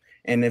rules.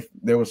 And if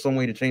there was some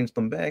way to change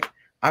them back,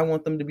 I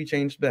want them to be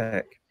changed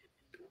back.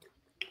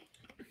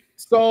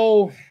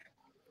 So,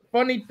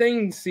 funny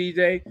thing,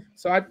 CJ.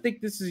 So, I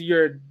think this is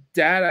your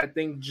dad, I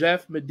think,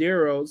 Jeff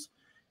Medeiros.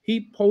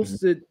 He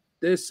posted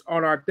this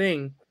on our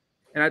thing.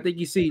 And I think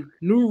you see,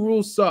 new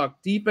rules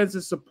suck. Defense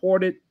is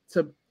supposed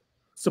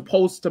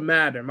to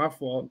matter. My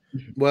fault.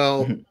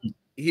 Well,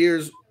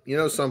 here's,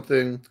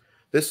 something.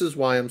 This is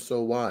why I'm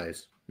so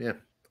wise. Yeah,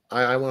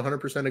 I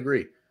 100%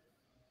 agree.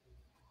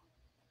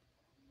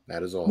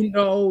 That is all.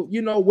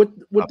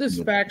 With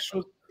this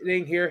factual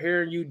thing here,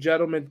 hearing you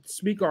gentlemen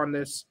speak on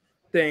this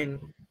thing,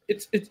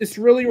 it's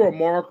really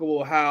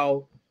remarkable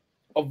how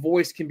a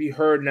voice can be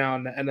heard now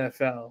in the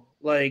NFL.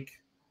 Like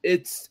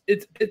it's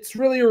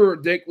really a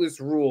ridiculous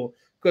rule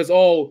because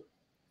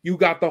you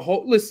got the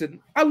whole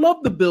listen. I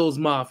love the Bills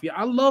Mafia.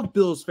 I love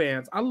Bills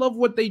fans. I love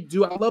what they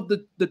do. I love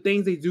the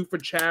things they do for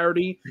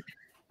charity,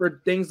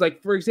 for things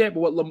like, for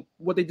example,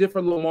 what they did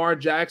for Lamar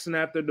Jackson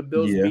after the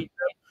Bills beat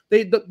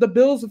them. The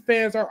Bills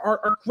fans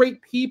are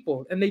great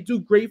people and they do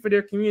great for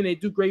their community. They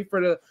do great for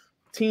the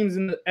teams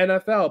in the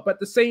NFL. But at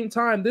the same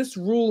time, this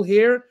rule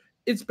here,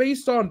 it's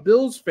based on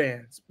Bills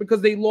fans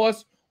because they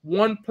lost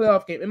one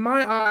playoff game. In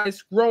my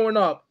eyes, growing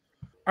up,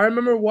 I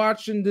remember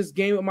watching this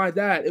game with my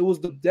dad. It was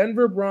the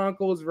Denver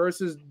Broncos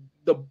versus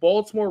the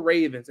Baltimore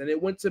Ravens, and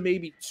it went to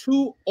maybe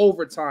 2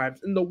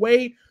 overtimes. And the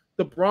way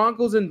the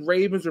Broncos and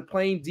Ravens were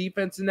playing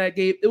defense in that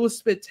game, it was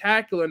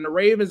spectacular. And the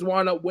Ravens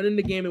wound up winning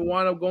the game and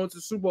wound up going to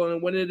the Super Bowl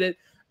and winning it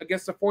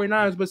against the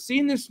 49ers. But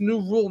seeing this new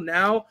rule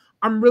now,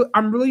 I'm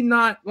really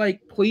not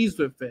like pleased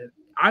with it.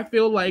 I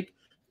feel like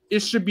it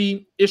should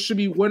be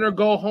win or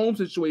go home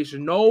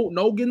situation. No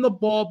getting the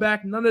ball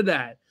back, none of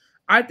that.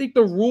 I think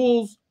the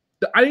rules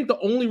I think the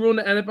only rule in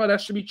the NFL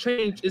that should be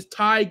changed is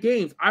tie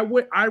games. I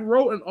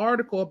wrote an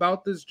article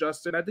about this,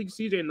 Justin. I think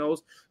CJ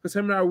knows because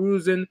him and I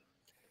was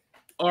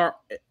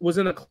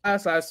in a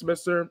class last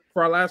semester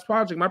for our last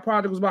project. My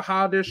project was about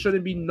how there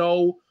shouldn't be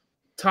no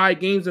tie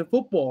games in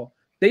football.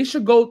 They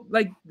should go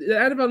the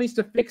NFL needs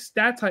to fix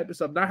that type of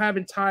stuff. Not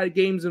having tied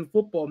games in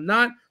football,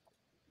 not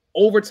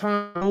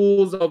overtime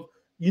rules of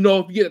if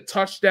you get a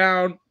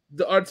touchdown,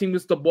 the other team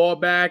gets the ball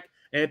back,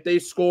 and if they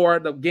score,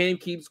 the game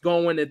keeps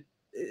going.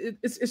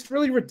 It's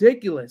really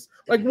ridiculous.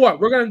 Like what?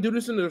 We're gonna do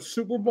this in the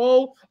Super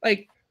Bowl?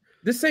 Like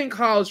this ain't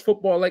college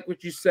football, like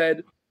what you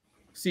said,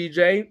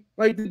 CJ.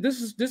 Like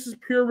this is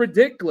pure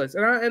ridiculous.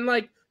 And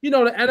the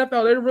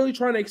NFL, they're really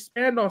trying to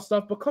expand on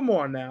stuff, but come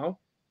on now.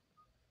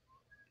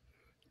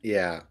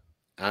 Yeah,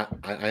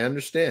 I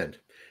understand.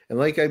 And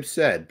like I've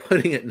said,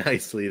 putting it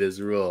nicely, this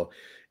rule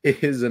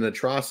is an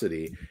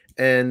atrocity.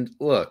 And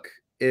look,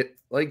 it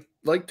like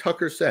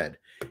Tucker said,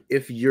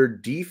 if your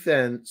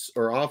defense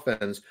or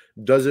offense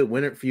doesn't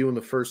win it for you in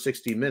the first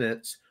 60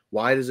 minutes,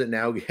 why does it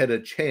now get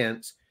a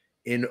chance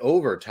in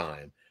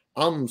overtime?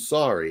 I'm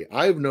sorry.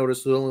 I've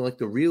noticed that only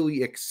the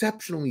really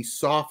exceptionally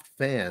soft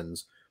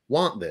fans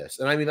want this.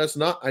 And I mean, that's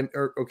not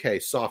okay,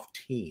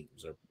 soft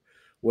teams or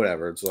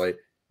whatever. It's like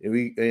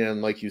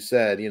and like you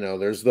said,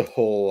 there's the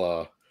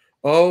whole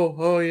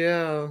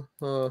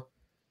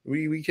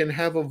we can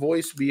have a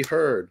voice be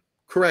heard.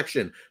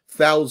 Correction,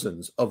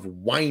 thousands of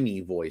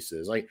whiny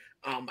voices. Like,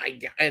 oh my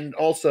God. And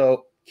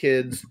also,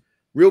 kids,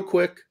 real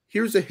quick,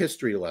 here's a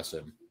history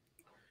lesson.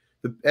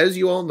 As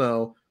you all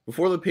know,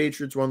 before the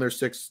Patriots won their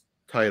 6th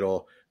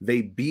title,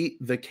 they beat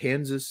the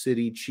Kansas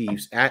City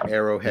Chiefs at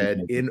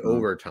Arrowhead in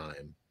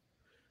overtime.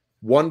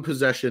 One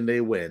possession, they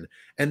win.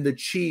 And the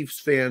Chiefs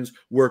fans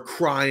were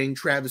crying.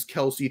 Travis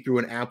Kelce threw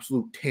an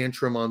absolute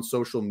tantrum on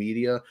social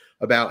media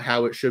about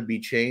how it should be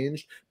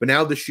changed. But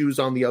now the shoe's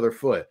on the other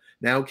foot.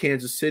 Now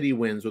Kansas City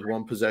wins with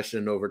one possession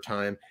in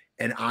overtime,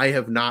 and I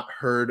have not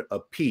heard a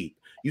peep.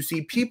 You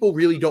see, people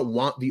really don't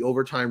want the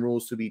overtime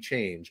rules to be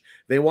changed.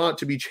 They want it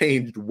to be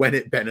changed when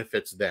it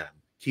benefits them.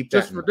 Keep that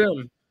just for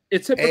them.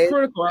 It's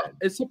hypocritical.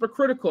 It's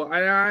hypocritical.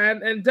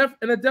 And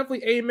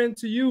definitely amen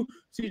to you,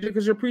 CJ,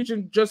 because you're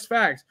preaching just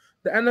facts.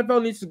 The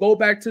NFL needs to go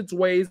back to its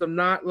ways of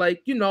not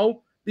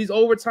these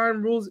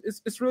overtime rules.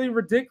 It's really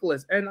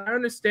ridiculous. And I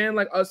understand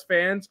us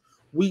fans,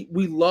 we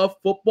love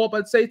football, but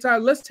at the same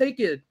time, let's take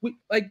it. We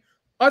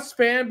us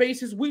fan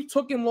bases, we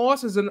took in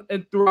losses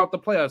and throughout the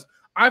playoffs.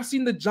 I've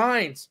seen the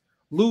Giants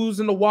lose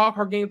in the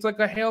wildcard games like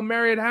a Hail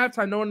Mary at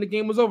halftime, knowing the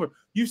game was over.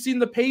 You've seen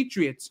the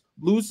Patriots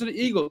lose to the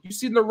Eagles. You've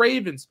seen the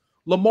Ravens,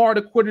 Lamar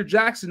the Quitter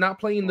Jackson not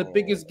playing the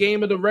biggest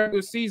game of the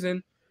regular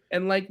season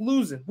and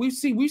losing. We've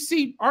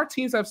seen our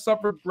teams have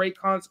suffered great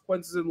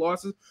consequences and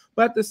losses,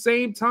 but at the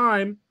same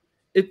time,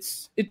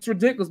 it's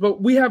ridiculous.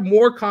 But we have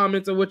more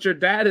comments on what your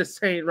dad is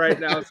saying right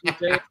now.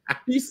 CJ.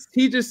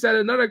 He just said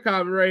another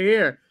comment right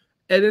here,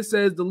 and it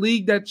says the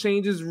league that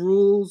changes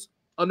rules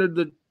under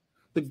the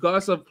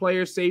guise of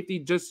player safety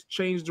just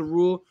changed the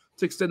rule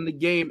to extend the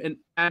game and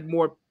add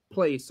more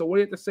plays. So what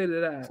do you have to say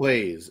to that?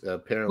 Plays,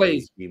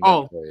 apparently.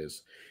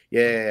 Plays.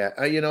 Yeah.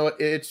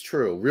 It's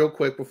true. Real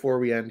quick before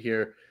we end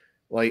here,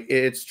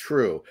 it's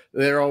true.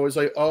 They're always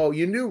like, oh,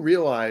 you do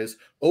realize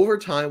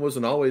overtime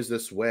wasn't always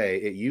this way.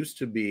 It used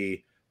to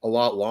be a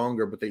lot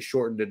longer, but they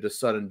shortened it to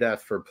sudden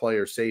death for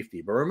player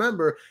safety. But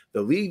remember,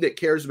 the league that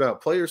cares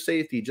about player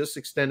safety just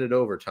extended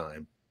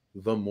overtime.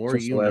 The more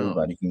so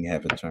everybody can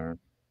have a turn.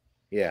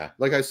 Yeah,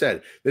 like I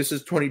said, this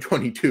is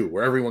 2022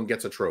 where everyone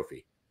gets a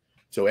trophy.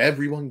 So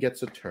everyone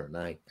gets a turn.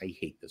 I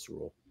hate this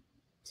rule.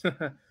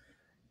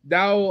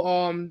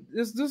 Now,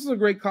 this is a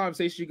great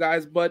conversation, you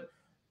guys, but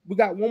we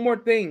got one more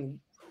thing,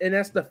 and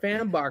that's the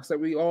fan box that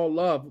we all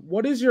love.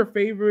 What is your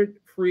favorite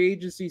free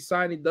agency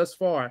signing thus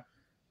far?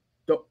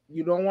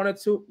 You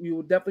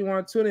definitely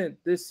want to tune in.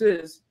 This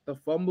is the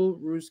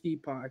Fumblerooski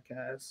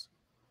Podcast.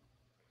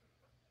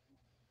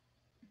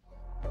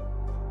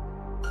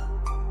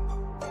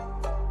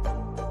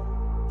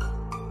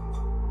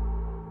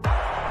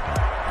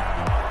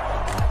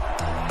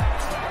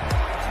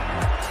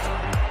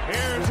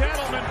 Here's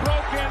Edelman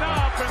broken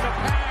up, and the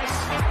pass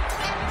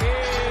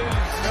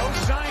is no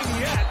sign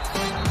yet.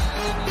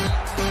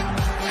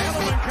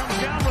 Edelman comes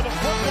down with a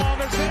football.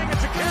 They're saying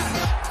it's a catch.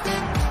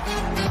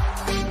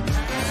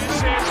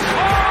 It's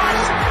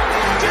caught.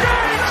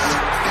 Diggs!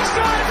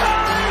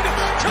 Sideline!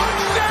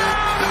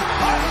 Touchdown!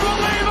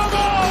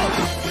 Unbelievable!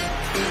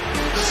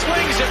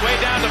 Swings it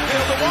way down the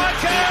field to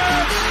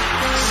Watkins.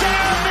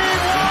 Sammy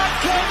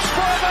Watkins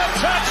for the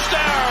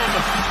touchdown.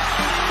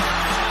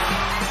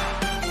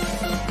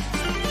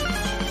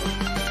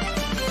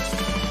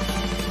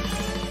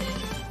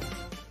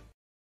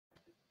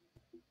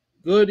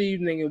 Good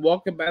evening and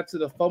welcome back to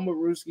the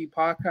Fumblerooski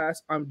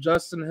Podcast. I'm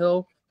Justin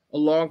Hill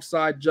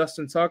alongside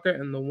Justin Tucker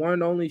and the one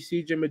and only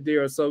CJ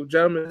Medieros. So,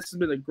 gentlemen, this has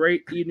been a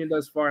great evening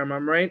thus far. Am I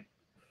right?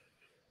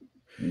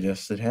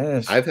 Yes, it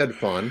has. I've had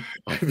fun.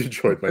 I've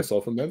enjoyed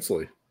myself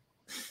immensely.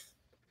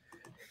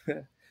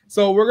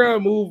 So we're going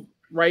to move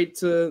right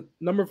to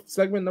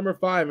segment number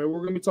 5, and we're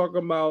going to be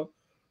talking about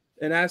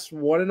and that's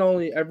one and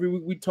only. Every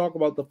week we talk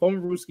about the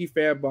Fumblerooski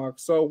fan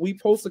box. So we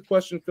post a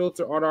question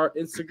filter on our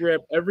Instagram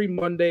every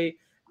Monday,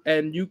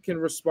 and you can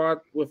respond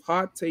with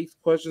hot takes,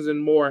 questions,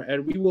 and more,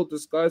 and we will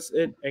discuss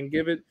it and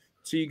give it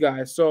to you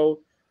guys.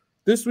 So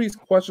this week's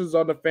questions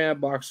on the fan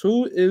box: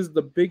 who is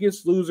the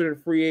biggest loser in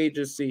free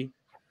agency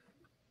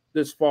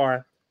this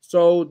far?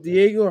 So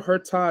Diego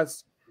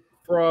Hurtas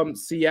from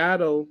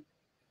Seattle.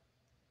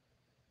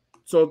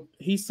 So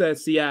he said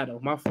Seattle.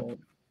 My fault.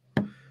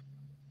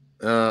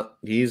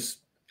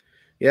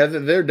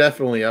 They're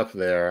definitely up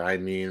there. I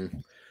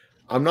mean,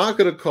 I'm not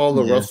going to call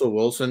the Russell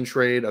Wilson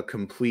trade a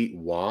complete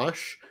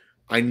wash.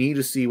 I need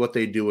to see what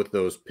they do with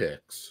those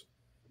picks.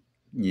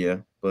 Yeah,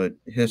 but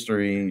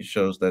history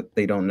shows that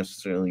they don't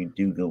necessarily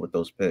do good with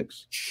those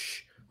picks.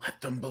 Shh,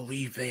 let them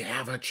believe they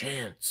have a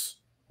chance.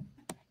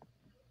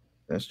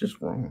 That's just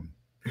wrong.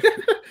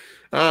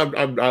 I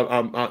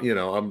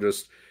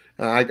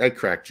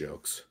crack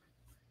jokes.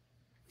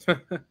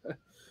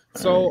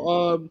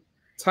 So,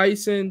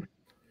 Tyson,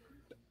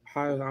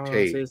 I don't know how to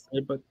say his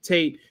name, but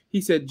Tate,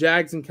 he said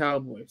Jags and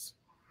Cowboys.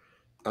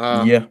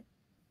 I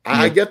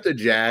get the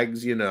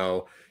Jags,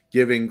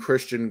 giving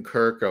Christian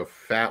Kirk a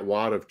fat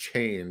wad of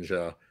change.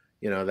 That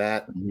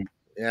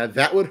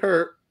would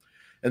hurt.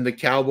 And the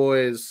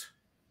Cowboys,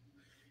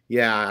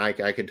 I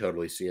can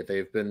totally see it.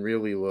 They've been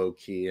really low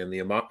key, and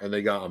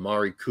they got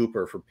Amari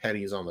Cooper for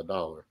pennies on the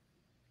dollar.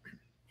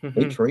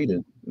 They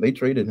traded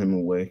him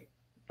away.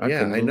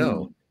 I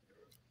know.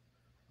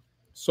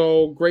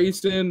 So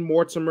Grayson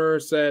Mortimer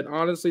said,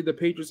 honestly, the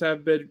Patriots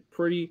have been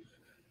pretty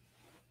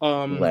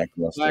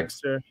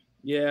lackluster.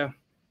 Yeah.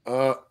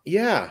 But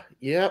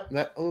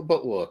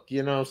look,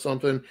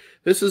 something.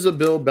 This is a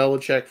Bill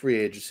Belichick free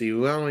agency. We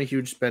went on a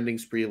huge spending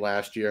spree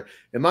last year.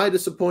 Am I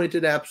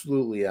disappointed?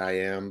 Absolutely, I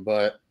am.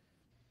 But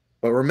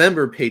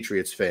remember,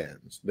 Patriots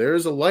fans, there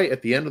is a light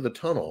at the end of the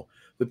tunnel.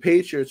 The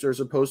Patriots are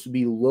supposed to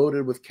be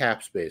loaded with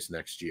cap space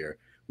next year.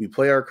 We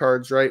play our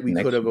cards right. We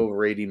could have over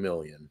 $80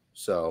 million.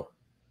 So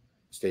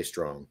stay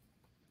strong.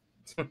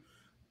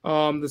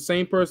 The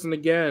same person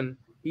again.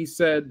 He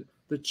said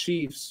the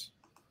Chiefs.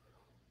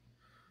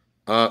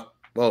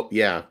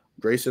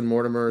 Grayson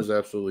Mortimer is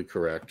absolutely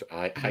correct.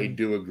 I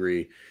do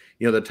agree.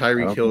 The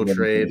Tyreek Hill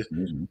trade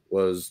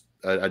was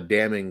a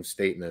damning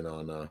statement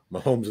on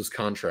Mahomes'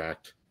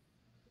 contract.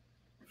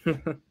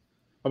 How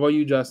about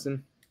you,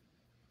 Justin?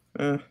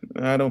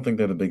 I don't think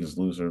they're the biggest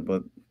loser,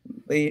 but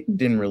they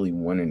didn't really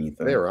win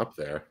anything. They were up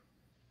there.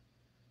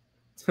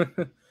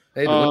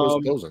 Hey, the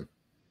window's closing.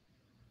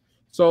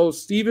 So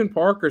Stephen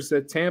Parker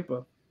said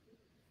Tampa.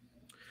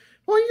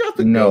 Well, you got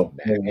the goat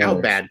back. How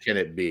bad can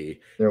it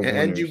be?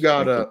 And you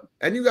got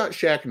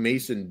Shaq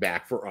Mason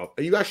back for a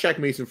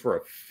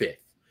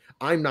fifth.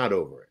 I'm not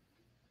over it.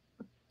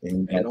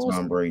 And you got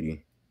Tom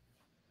Brady.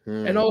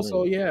 And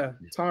also,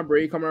 Tom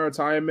Brady coming out of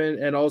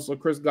retirement, and also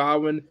Chris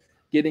Godwin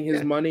getting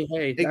his money.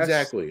 Hey,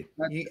 exactly.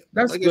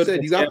 That's like good. I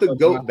said, you got the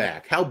GOAT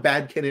back. How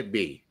bad can it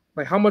be?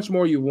 Like, how much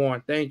more you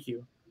want? Thank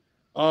you.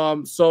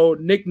 So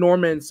Nick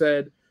Norman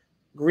said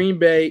Green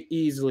Bay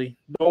easily.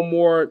 No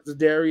more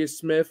Zadarius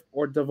Smith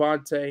or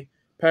Devontae.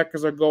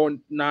 Packers are going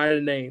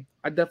 9-8.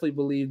 I definitely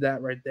believe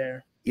that right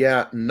there.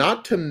 Yeah,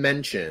 not to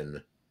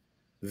mention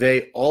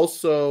they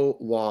also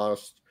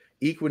lost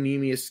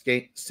Equinemius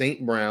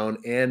St. Brown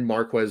and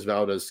Marquez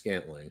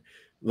Valdez-Scantling.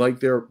 Like,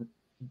 their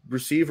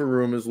receiver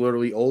room is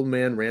literally old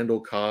man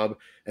Randall Cobb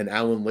and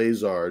Alan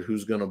Lazard,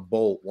 who's going to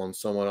bolt once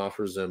someone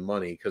offers him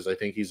money, because I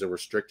think he's a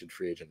restricted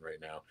free agent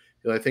right now.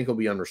 I think he'll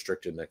be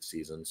unrestricted next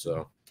season.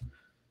 So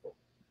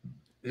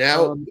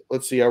now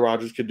let's see how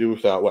Rodgers could do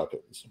without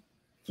weapons.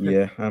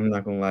 Yeah, I'm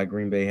not going to lie.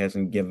 Green Bay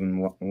hasn't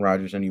given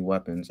Rodgers any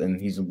weapons, and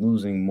he's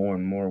losing more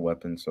and more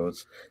weapons, so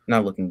it's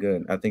not looking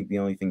good. I think the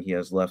only thing he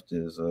has left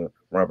is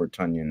Robert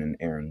Tonyan and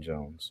Aaron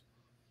Jones.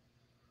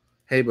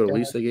 Hey, but at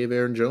least they gave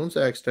Aaron Jones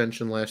that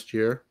extension last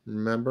year,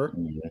 remember?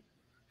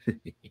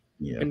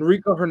 Yeah.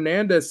 Enrico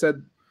Hernandez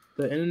said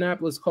the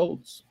Indianapolis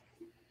Colts.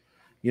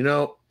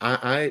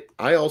 I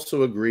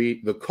also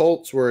agree. The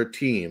Colts were a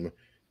team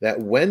that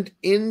went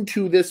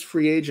into this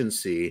free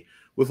agency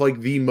with like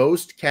the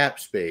most cap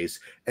space,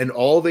 and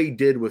all they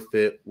did with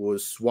it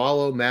was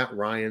swallow Matt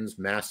Ryan's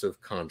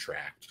massive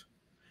contract.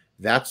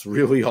 That's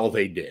really all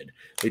they did.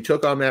 They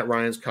took on Matt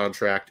Ryan's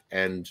contract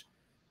and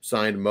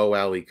signed Mo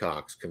Alley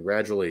Cox.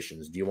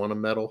 Congratulations. Do you want a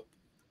medal?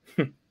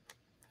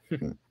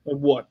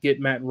 What? Get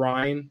Matt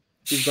Ryan?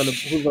 Who's gonna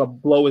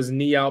blow his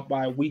knee out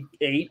by week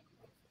 8?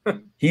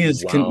 He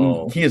is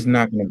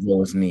not going to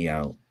blow his knee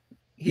out.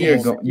 You're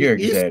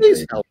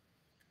exaggerating.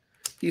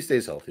 He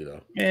stays healthy,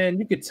 though. And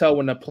you could tell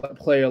when the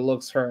player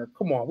looks hurt.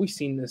 Come on, we've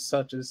seen this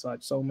such and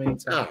such so many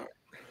times.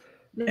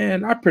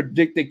 Man, I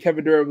predicted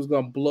Kevin Durant was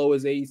going to blow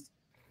his Achilles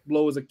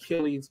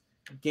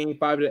Game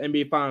 5 of the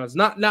NBA Finals.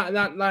 Not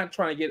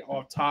trying to get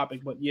off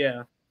topic, but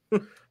yeah. All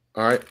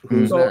right,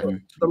 who's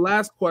next? The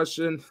last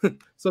question.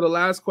 So the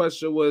last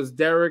question was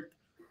Derek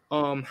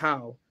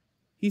Howe.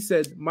 He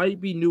said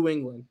might be New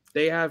England.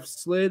 They have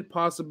slid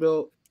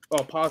possible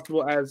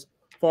as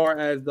far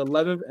as the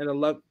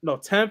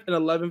 10th and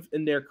 11th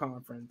in their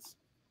conference.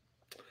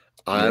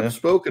 I've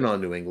spoken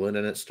on New England,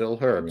 and it still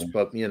hurts.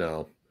 But, you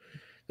know,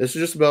 this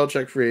is just a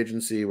Belichick free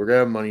agency. We're going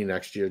to have money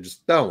next year.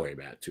 Just don't worry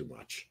about it too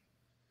much,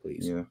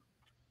 please. Yeah.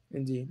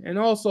 Indeed. And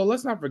also,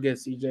 let's not forget,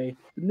 CJ,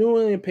 the New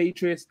England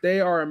Patriots,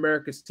 they are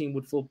America's team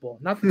with football,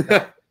 not the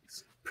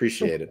Patriots.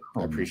 Appreciate it.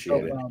 I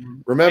appreciate it.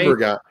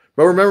 Remember,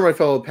 remember, my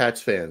fellow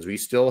Pats fans, we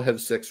still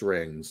have 6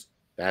 rings.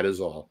 That is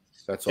all.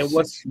 That's all.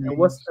 And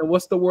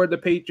what's the word the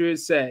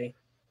Patriots say?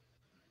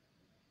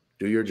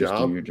 Do your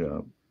job. Do your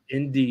job.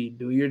 Indeed,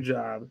 do your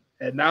job.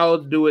 And that'll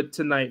do it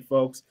tonight,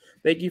 folks.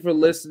 Thank you for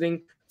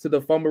listening to the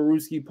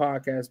Fumblerooski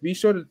Podcast. Be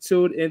sure to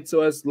tune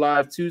into us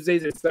live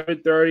Tuesdays at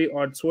 7:30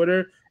 on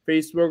Twitter,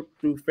 Facebook,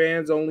 through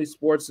Fans Only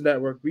Sports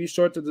Network. Be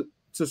sure to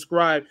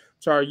subscribe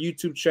to our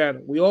YouTube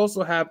channel. We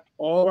also have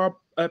all our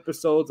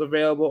episodes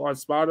available on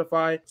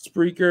Spotify,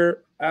 Spreaker,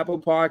 Apple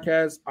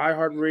Podcasts,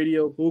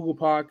 iHeartRadio, Google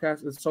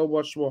Podcasts, and so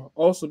much more.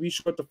 Also, be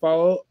sure to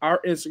follow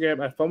our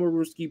Instagram at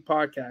Fumblerooski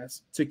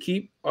Podcast to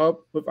keep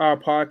up with our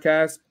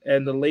podcast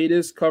and the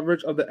latest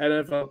coverage of the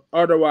NFL.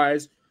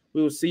 Otherwise,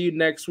 we will see you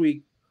next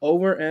week.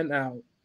 Over and out.